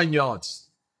whole 9 yards.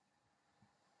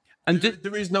 And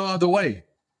there is no other way.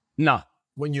 No.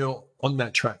 When you're on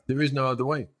that track, there is no other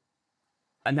way.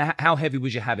 And how heavy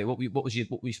was your habit? What were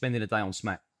you spending a day on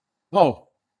smack? Oh,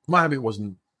 my habit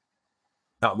wasn't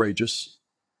outrageous.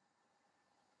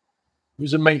 It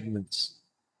was a maintenance.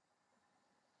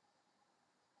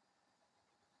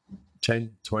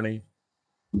 10, 20,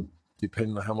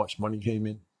 depending on how much money came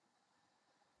in.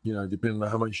 Depending on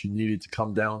how much you needed to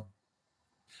come down.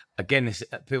 Again,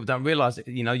 people don't realise it.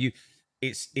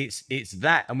 It's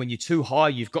that, and when you're too high,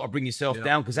 you've got to bring yourself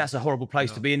down, because that's a horrible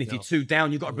place to be. And if you're too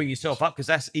down, you've got to bring yourself up, because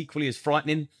that's equally as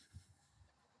frightening.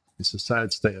 It's a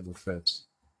sad state of affairs.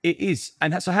 It is.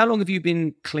 And so, how long have you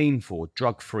been clean for,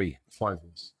 drug free? 5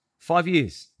 years. 5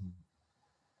 years.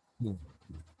 Mm.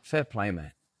 Fair play,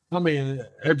 man. I mean,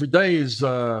 every day is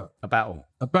a battle.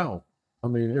 I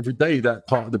mean, every day that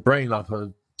part of the brain, like I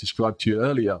described to you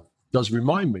earlier, does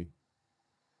remind me.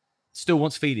 Still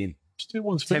wants feeding. Still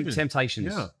wants feeling.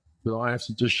 Temptations. Yeah. But I have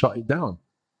to just shut it down,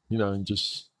 and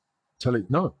just tell it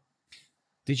no.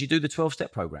 Did you do the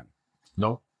 12-step program?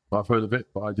 No. I've heard of it,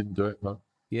 but I didn't do it, no.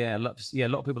 Yeah, a lot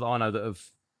of people that I know that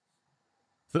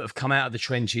have come out of the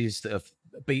trenches, that have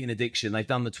beaten addiction, they've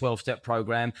done the 12-step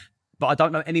program, but I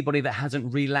don't know anybody that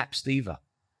hasn't relapsed either.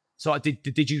 So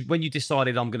did you, when you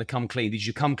decided I'm going to come clean, did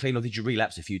you come clean or did you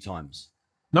relapse a few times?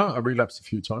 No, I relapsed a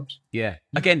few times. Yeah.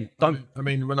 Again, don't... I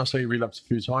mean, when I say relapse a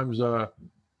few times, a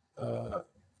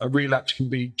relapse can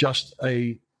be just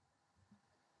a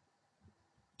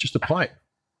pipe.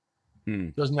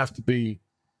 It doesn't have to be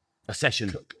a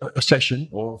session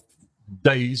or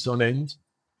days on end.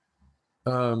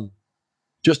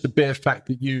 Just the bare fact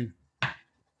that you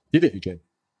did it again.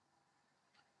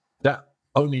 That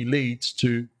only leads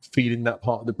to feeding that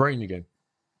part of the brain again.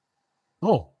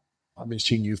 Oh, I've been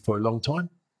seeing you for a long time.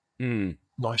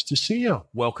 Nice to see you.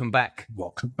 Welcome back.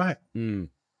 Welcome back.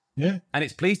 Yeah. And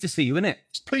it's pleased to see you, isn't it?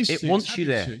 It's pleased to see you. It wants you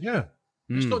there. Yeah.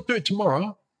 Let's not do it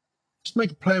tomorrow. Let's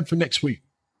make a plan for next week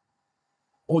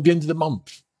or the end of the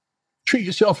month. Treat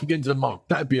yourself at the end of the month.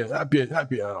 That'd be all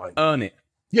right. Earn it.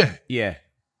 Yeah. Yeah.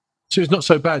 So it's not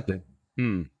so bad then.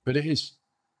 But it is.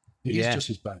 It is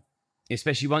just as bad.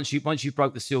 Especially once you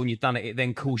broke the seal and you've done it, it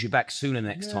then calls you back sooner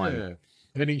next time.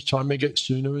 And each time it gets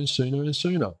sooner and sooner and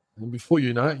sooner. And before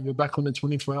you know it, you're back on the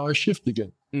 24-hour shift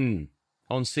again.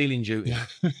 On sealing duty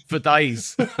for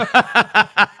days.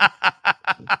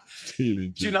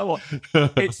 Do you know what?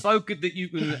 It's so good that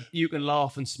you can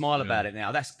laugh and smile about it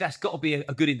now. That's got to be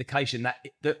a good indication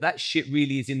that shit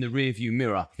really is in the rearview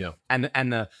mirror. Yeah.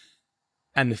 And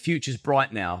the future's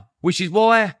bright now, which is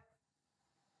why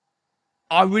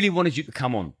I really wanted you to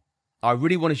come on.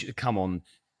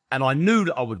 And I knew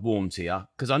that I would warm to you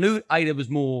because I knew Ada was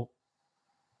more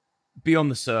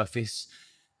beyond the surface,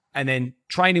 and then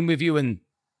training with you, and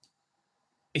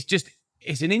it's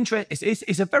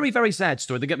a very, very sad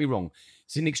story. Don't get me wrong.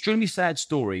 It's an extremely sad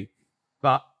story,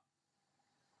 but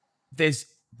there's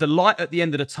the light at the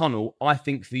end of the tunnel, I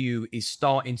think, for you is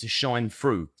starting to shine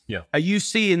through. Yeah. Are you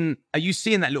seeing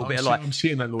that little bit of light? I'm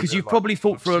seeing that little bit. Because you've probably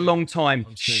thought for a long time,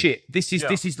 shit, this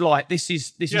is light. This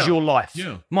is your life.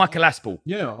 Yeah. Michael Aspel.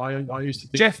 Yeah, I used to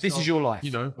think, Jeff, this is your life.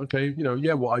 What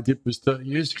I did was 30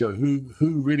 years ago.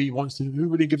 Who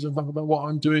really gives a fuck about what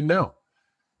I'm doing now?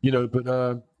 But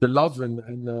the love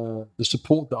and the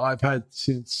support that I've had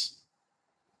since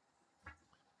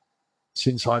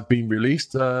I've been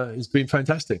released has been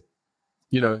fantastic.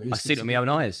 I see it with my own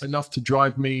eyes. Enough to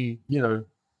drive me,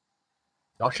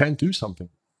 I can do something.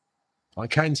 I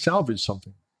can salvage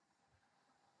something.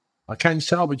 I can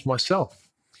salvage myself.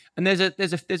 And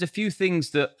there's a few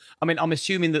things that, I mean, I'm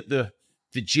assuming that the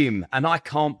gym, and I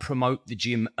can't promote the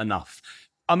gym enough.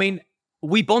 I mean,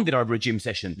 we bonded over a gym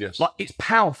session. Yes. Like, it's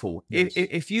powerful. Yes.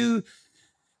 If you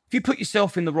put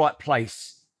yourself in the right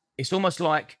place, it's almost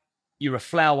like you're a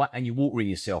flower and you're watering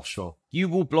yourself. Sure. You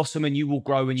will blossom and you will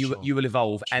grow and you will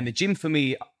evolve. Sure. And the gym for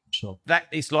me, that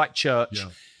is like church. Yeah.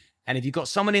 And if you've got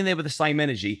someone in there with the same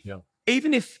energy,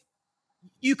 even if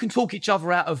you can talk each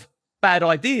other out of bad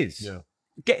ideas,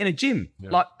 get in a gym,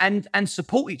 and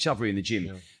support each other in the gym.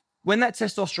 Yeah. When that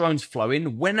testosterone's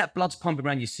flowing, when that blood's pumping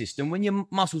around your system, when your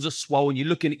muscles are swollen, you're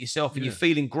looking at yourself and you're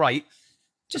feeling great,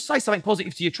 just say something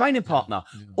positive to your training partner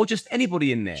or just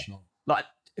anybody in there. Sure. Like,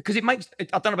 because I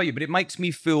don't know about you, but it makes me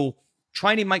feel,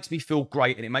 training makes me feel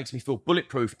great, and it makes me feel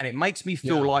bulletproof, and it makes me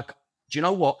feel like, do you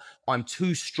know what? I'm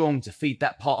too strong to feed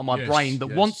that part of my brain that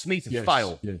wants me to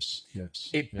fail. Yes.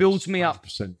 It builds me 100%, up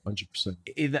 100%.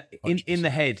 In the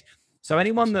head. So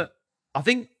anyone that, I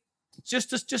think, just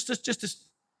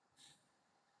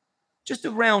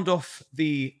to round off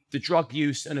the drug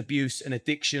use and abuse and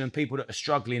addiction and people that are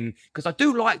struggling, because I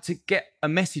do like to get a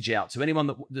message out to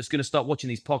anyone that's going to start watching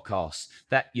these podcasts,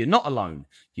 that you're not alone,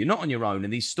 you're not on your own,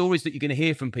 and these stories that you're going to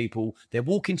hear from people, they're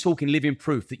walking, talking, living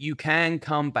proof that you can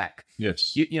come back.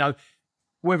 Yes. You know,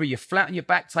 whether you're flat on your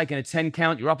back taking a 10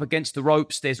 count, you're up against the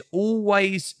ropes, there's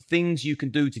always things you can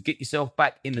do to get yourself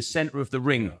back in the center of the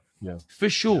ring. Yeah. For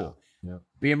sure. Yeah.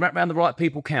 Being wrapped around the right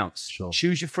people counts. Sure.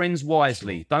 Choose your friends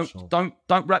wisely. Don't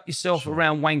wrap yourself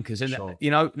around wankers. And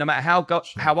you know, no matter how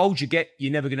old you get,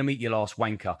 you're never going to meet your last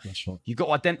wanker. That's right. You've got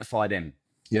to identify them.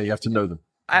 Yeah, you have to know them.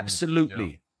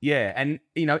 Absolutely. Yeah. And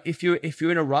you know, if you're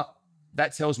in a rut,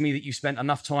 that tells me that you spent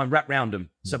enough time wrapped around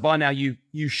them. So by now you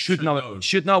should know a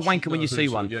wanker when you see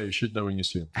one. Yeah, you should know when you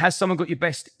see them. Has someone got your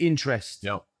best interest?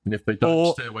 Yeah. And if they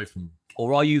don't, stay away from them.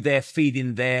 Or are you there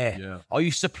feeding their? Yeah. Are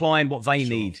you supplying what they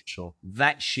need? Sure.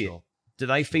 That shit. Sure. Do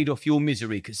they feed off your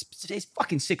misery? Because it's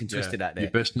fucking sick and twisted out there. You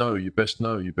best know. You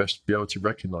best be able to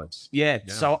recognize. Yeah.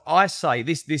 So I say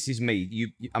this is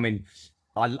me. I mean,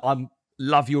 I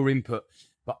love your input,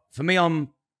 but for me,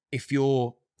 if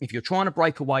you're trying to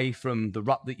break away from the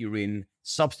rut that you're in,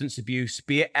 substance abuse,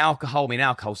 be it alcohol. I mean,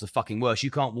 alcohol's the fucking worst.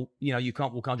 You can't walk, you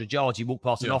can't walk 100 yards. You walk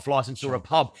past an off license or a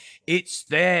pub. It's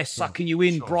there sucking you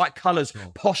in, bright colours,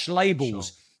 posh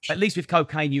labels. At least with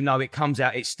cocaine, it comes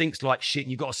out, it stinks like shit,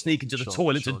 and you've got to sneak into the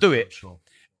toilet to do it.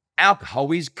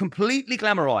 Alcohol is completely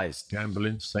glamorized.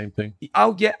 Gambling, same thing.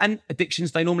 Oh yeah, and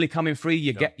addictions, they normally come in free.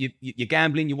 You're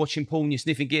gambling, you're watching porn, you're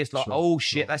sniffing gear. It's like, oh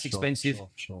shit, that's expensive.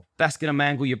 That's gonna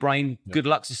mangle your brain. Good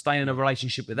luck sustaining a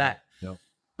relationship with that.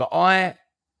 But a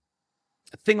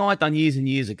thing I done years and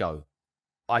years ago,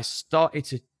 I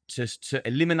started to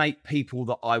eliminate people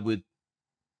that I would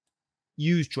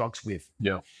use drugs with.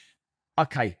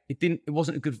 Okay, it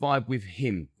wasn't a good vibe with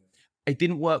him. It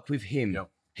didn't work with him.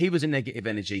 He was a negative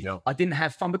energy. I didn't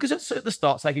have fun because at the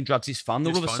start, taking drugs is fun.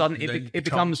 All of a sudden, it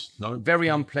becomes very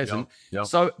unpleasant.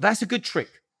 So that's a good trick.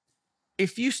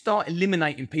 If you start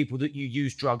eliminating people that you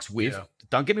use drugs with,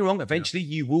 don't get me wrong, eventually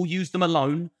you will use them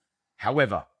alone.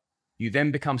 However, you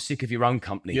then become sick of your own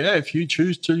company. Yeah, if you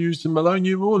choose to use them alone,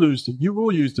 you will lose them. You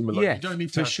will use them alone. Yeah, you don't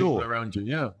need to have people around you.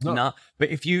 No, but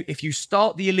if you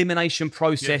start the elimination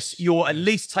process, you're at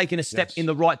least taking a step in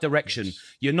the right direction.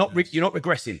 You're not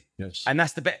regressing. And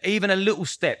that's the best. Even a little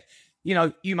step.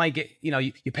 You may get.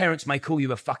 Your parents may call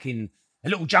you a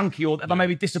little junkie, or they may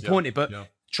be disappointed. But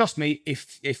trust me,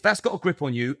 if that's got a grip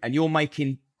on you and you're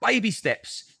making baby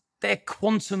steps, they're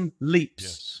quantum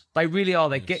leaps. They really are.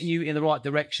 They're getting you in the right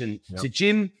direction. So,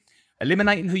 Jim,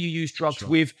 eliminating who you use drugs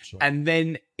with, and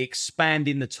then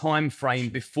expanding the time frame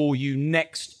before you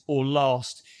next or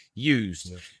last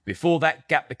used. Before that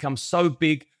gap becomes so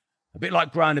big, a bit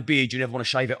like growing a beard, you never want to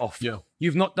shave it off.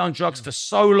 You've not done drugs for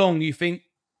so long, you think,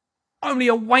 only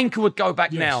a wanker would go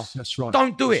back now. That's right.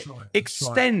 Don't do it. Right.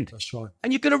 Extend. That's right.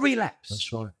 And you're going to relapse.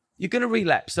 That's right. You're going to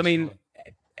relapse. I mean...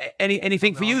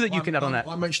 Anything for you that you can add on that?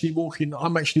 I'm actually walking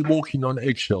on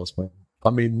eggshells, man.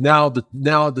 I mean, now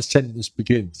the sentence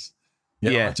begins.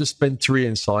 I just spent 3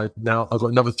 inside. Now I've got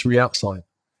another 3 outside.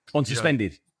 On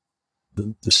suspended.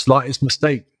 The slightest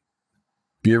mistake,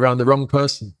 be around the wrong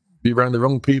person, be around the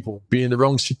wrong people, be in the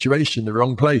wrong situation, the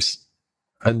wrong place,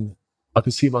 and I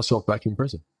can see myself back in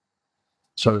prison.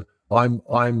 So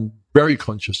I'm very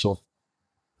conscious of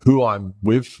who I'm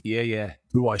with.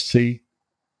 Who I see.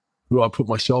 Who I put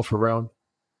myself around.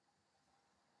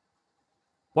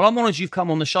 Well, I'm honoured you've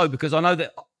come on the show because I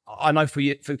know for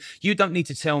you don't need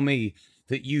to tell me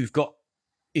that you've got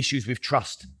issues with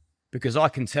trust, because I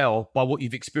can tell by what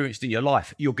you've experienced in your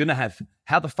life. You're going to have.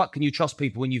 How the fuck can you trust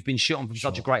people when you've been shit on from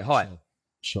such a great height?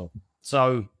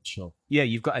 So,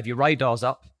 you've got to have your radars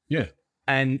up.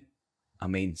 And, I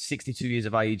mean, 62 years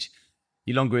of age,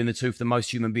 you're longer in the tooth than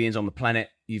most human beings on the planet.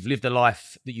 You've lived a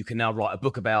life that you can now write a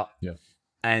book about.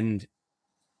 And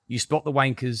you spot the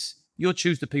wankers, you'll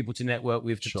choose the people to network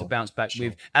with, to bounce back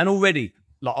with. And already,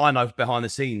 like I know behind the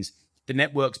scenes, the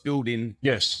network's building.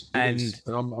 And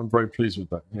I'm very pleased with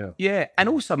that. Yeah. And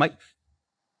also, mate,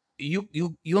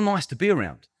 you're nice to be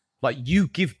around. Like, you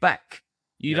give back.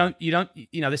 You don't,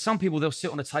 there's some people, they'll sit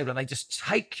on a table and they just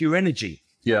take your energy.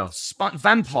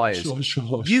 Vampires.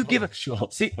 You give it.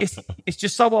 See, it's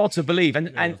just so hard to believe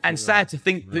and sad to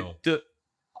think that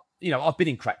I've been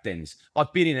in crack dens.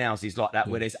 I've been in houses like that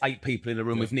where there's 8 people in a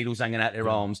room with needles hanging out their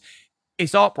arms.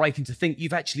 It's heartbreaking to think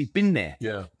you've actually been there.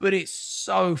 But it's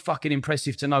so fucking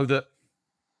impressive to know that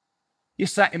you're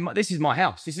sat in this is my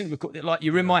house. This isn't like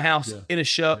you're in my house in a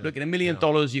shirt looking $1 million.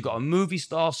 You've got a movie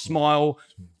star smile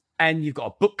and you've got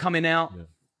a book coming out.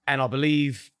 And I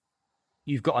believe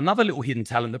you've got another little hidden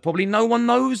talent that probably no one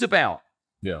knows about.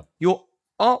 Your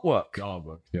artwork.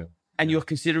 And you're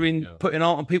considering putting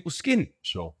art on people's skin.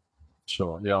 Sure.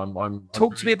 Yeah, I'm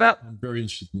to me about. I'm very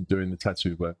interested in doing the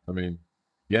tattoo work. I mean,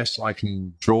 yes, I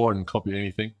can draw and copy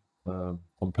anything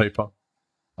on paper.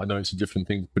 I know it's a different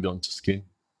thing to put it onto skin.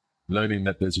 Learning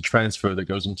that there's a transfer that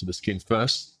goes onto the skin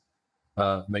first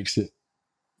makes it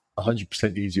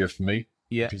 100% easier for me.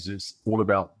 Because it's all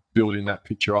about building that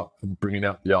picture up and bringing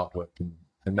out the artwork,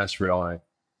 and that's where I.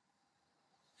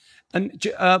 And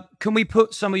can we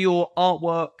put some of your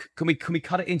artwork? Can we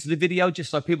cut it into the video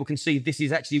just so people can see this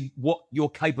is actually what you're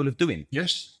capable of doing?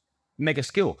 Yes. Mega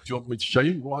skill. Do you want me to show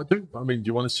you what I do? I mean, do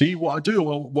you want to see what I do,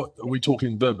 or what are we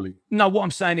talking verbally? No, what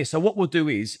I'm saying is, so what we'll do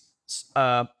is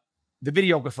the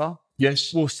videographer.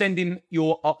 We'll send him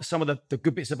some of the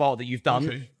good bits of art that you've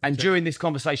done, and during this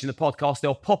conversation, the podcast,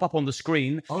 they'll pop up on the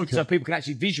screen so people can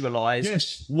actually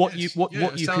visualize what you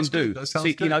can do.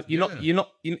 See,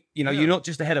 you're not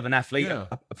just the head of an athlete,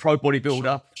 a pro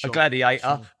bodybuilder, a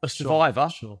gladiator, a survivor,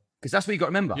 because that's what you got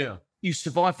to remember. You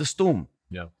survived the storm.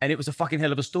 Yeah. And it was a fucking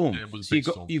hell of a storm. Yeah, it was a so big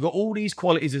storm. you've got all these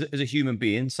qualities as a human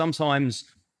being. Sometimes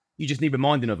you just need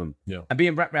reminding of them. Yeah. And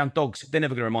being wrapped around dogs, they're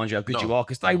never going to remind you how good No. you are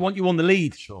because they want you on the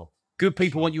lead. Sure. Good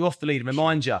people want you off the lead and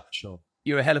remind you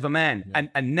you're a hell of a man. Yeah.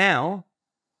 And now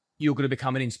you're going to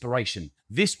become an inspiration.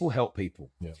 This will help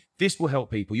people. Yeah. This will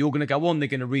help people. You're going to go on, they're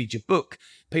going to read your book.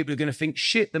 People are going to think,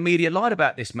 shit, the media lied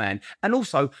about this man. And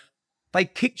also, they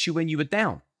kicked you when you were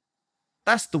down.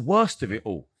 That's the worst of it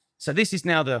all. So this is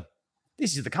now the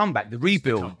comeback, the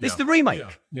rebuild. This is the remake.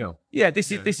 Yeah.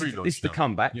 This is the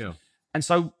comeback. Yeah. And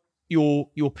so your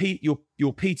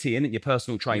PT and your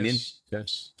personal training.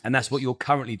 Yes. And that's what you're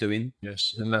currently doing.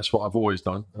 Yes. And that's what I've always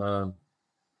done.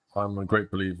 I'm a great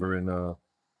believer in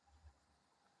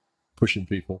pushing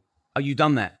people. Oh, you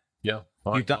done that? Yeah.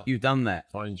 You've done that.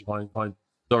 I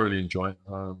thoroughly enjoy it.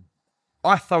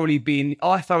 I thoroughly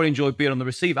enjoyed being on the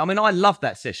receiver. I mean, I loved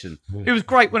that session. It was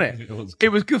great, wasn't it? It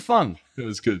was good fun. It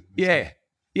was good. Yeah.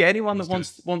 Anyone that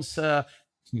wants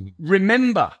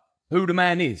remember who the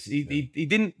man is. He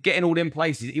didn't get in all them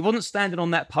places. He wasn't standing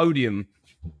on that podium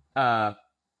for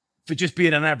just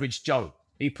being an average Joe.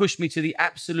 He pushed me to the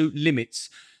absolute limits,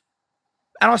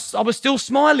 and I was still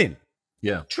smiling.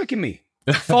 Yeah, tricking me.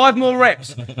 5 more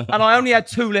reps, and I only had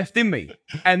 2 left in me.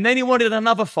 And then he wanted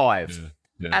another 5.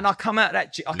 Yeah. And I come out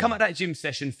that gym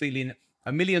session feeling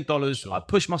 $1 million. I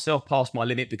pushed myself past my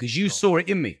limit because you saw it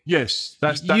in me. Yes,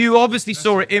 you obviously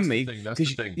saw it in me. That's the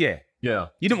thing. Yeah. Yeah.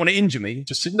 You didn't want to injure me.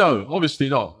 No, obviously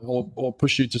not, or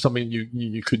push you to something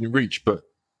you couldn't reach. But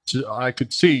I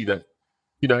could see that,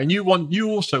 and you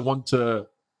also want to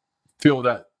feel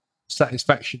that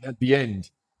satisfaction at the end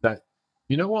that,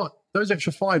 you know what, those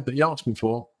extra 5 that you asked me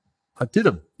for, I did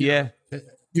them. Yeah.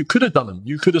 You could have done them.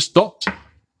 You could have stopped.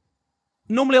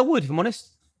 Normally I would, if I'm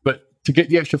honest. But to get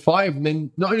the extra 5, and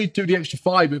then not only do the extra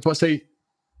 5, but if I say,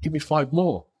 give me 5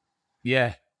 more.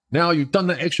 Yeah. Now you've done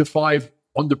that extra 5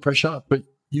 under pressure, but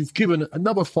you've given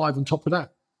another 5 on top of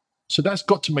that. So that's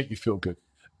got to make you feel good.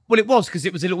 Well, it was because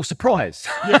it was a little surprise.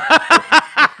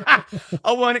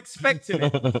 I weren't expecting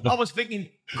it. I was thinking,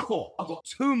 cool, I've got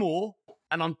 2 more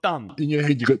and I'm done. In your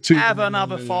head, you got 2. Have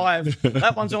another 5.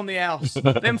 That one's on the house.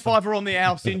 Them 5 are on the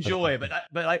house. Enjoy. But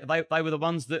they were the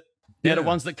ones that they're the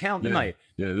ones that count, didn't they?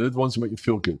 Yeah, they're the ones that make you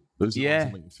feel good. Those are the ones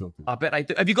that make you feel good. I bet they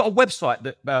do. Have you got a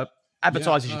website that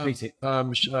advertises your PT?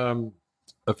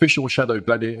 Official Shadow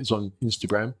Gladiators on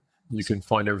Instagram. You can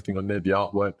find everything on there, the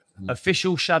artwork.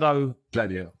 Official Shadow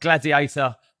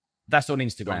Gladiator. That's on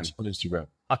Instagram. On Instagram.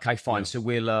 Okay, fine. Yeah.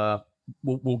 So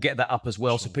we'll get that up as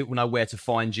well, so people know where to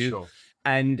find you. Sure.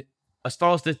 And as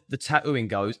far as the tattooing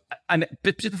goes, and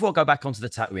just before I go back onto the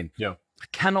tattooing, I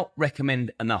cannot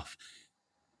recommend enough.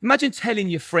 Imagine telling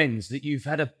your friends that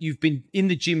you've been in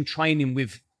the gym training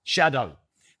with Shadow,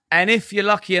 and if you're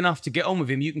lucky enough to get on with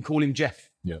him, you can call him Jeff.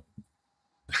 Yeah.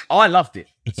 I loved it,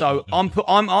 so I'm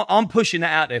pushing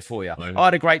that out there for you. I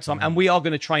had a great time, and we are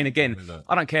going to train again.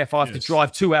 I don't care if I have to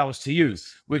drive 2 hours to you.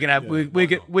 We're gonna train.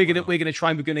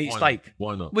 We're gonna eat steak.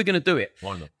 Why not? We're gonna do it.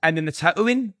 Why not? And then the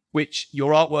tattooing, which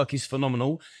your artwork is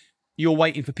phenomenal. You're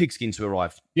waiting for pigskin to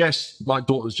arrive. Yes, my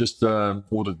daughter's just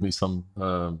ordered me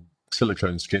some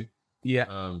silicone skin.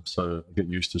 Yeah. So I get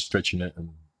used to stretching it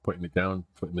and putting it down,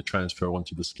 putting the transfer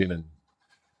onto the skin,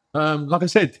 and like I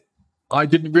said, I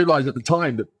didn't realize at the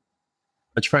time that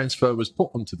a transfer was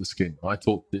put onto the skin. I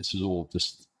thought this is all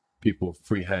just people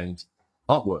freehand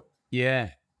artwork.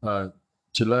 Yeah. To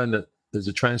learn that there's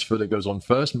a transfer that goes on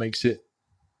first makes it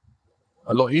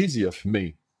a lot easier for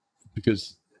me,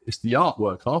 because it's the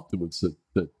artwork afterwards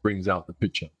that brings out the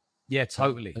picture. Yeah,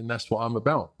 totally. And that's what I'm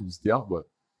about, is the artwork.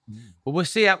 Well,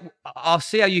 I'll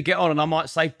see how you get on, and I might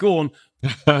say, go on,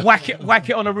 whack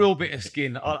it on a real bit of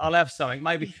skin. I'll have something.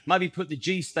 Maybe put the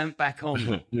G stamp back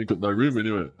on. You've got no room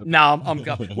anyway. No, I'm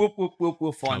going.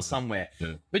 We'll find somewhere.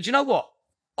 Yeah. But you know what?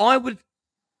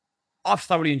 I've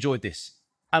thoroughly enjoyed this,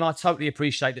 and I totally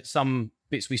appreciate that some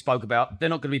bits we spoke about, they're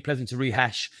not going to be pleasant to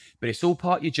rehash, but it's all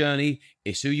part of your journey.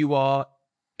 It's who you are.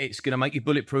 It's going to make you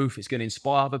bulletproof. It's going to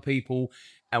inspire other people.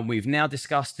 And we've now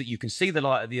discussed that you can see the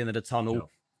light at the end of the tunnel. Yeah.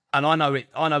 And I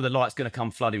know the light's going to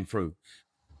come flooding through.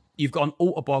 You've got an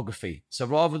autobiography. So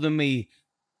rather than we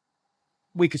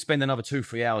could spend another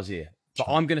 2-3 hours here. But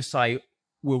I'm going to say,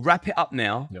 we'll wrap it up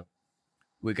now. Yep.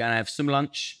 We're going to have some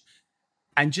lunch.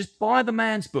 And just buy the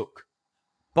man's book.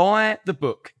 Buy the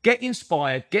book. Get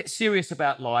inspired. Get serious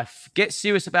about life. Get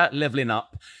serious about leveling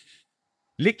up.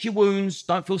 Lick your wounds.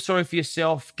 Don't feel sorry for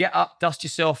yourself. Get up. Dust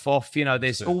yourself off.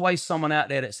 There's always someone out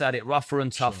there that's had it rougher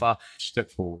and tougher.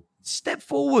 Step forward. Step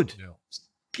forward.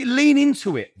 Yeah. Lean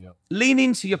into it. Yeah. Lean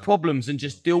into your problems and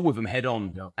just deal with them head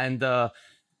on. Yeah. And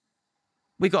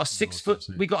We got a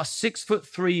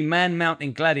 6'3" man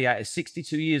mountain gladiator,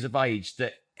 62 years of age,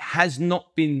 that has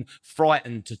not been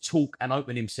frightened to talk and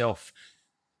open himself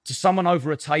to someone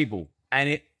over a table.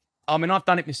 And I've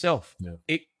done it myself. Yeah.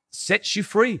 It sets you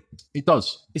free. It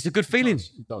does. It's a good feeling.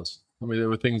 It does. I mean, there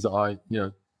were things that I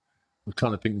was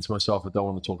kind of thinking to myself, I don't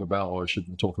want to talk about, or I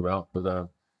shouldn't talk about. But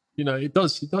it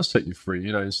does set you free.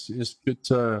 It's good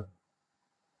to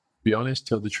be honest,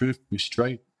 tell the truth, be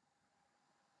straight.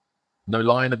 No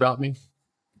lying about me.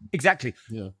 Exactly.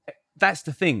 Yeah. That's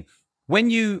the thing.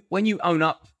 When you own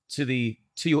up to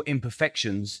your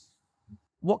imperfections,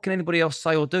 what can anybody else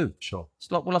say or do? Sure.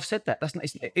 It's like, well, I've said that.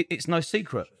 It's no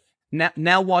secret.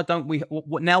 Now why don't we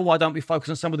focus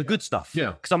on some of the good stuff?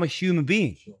 Yeah. Because I'm a human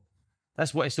being. Sure.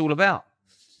 That's what it's all about.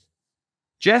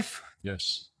 Jeff?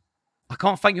 Yes. I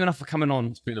can't thank you enough for coming on.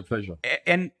 It's been a pleasure.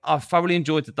 And I've thoroughly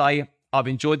enjoyed the day. I've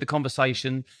enjoyed the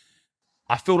conversation.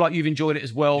 I feel like you've enjoyed it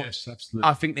as well. Yes, absolutely.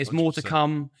 I think there's more to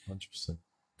come. 100%.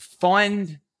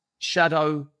 Find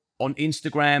Shadow on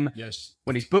Instagram. Yes.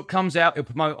 When his book comes out, he'll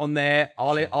promote on there.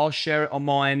 I'll share it on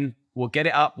mine. We'll get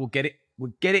it up. We'll get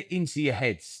it into your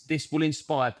heads. This will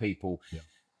inspire people. Yeah.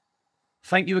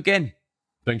 Thank you again.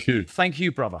 Thank you. Thank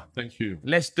you, brother. Thank you.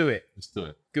 Let's do it. Let's do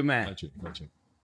it. Good man. Magic.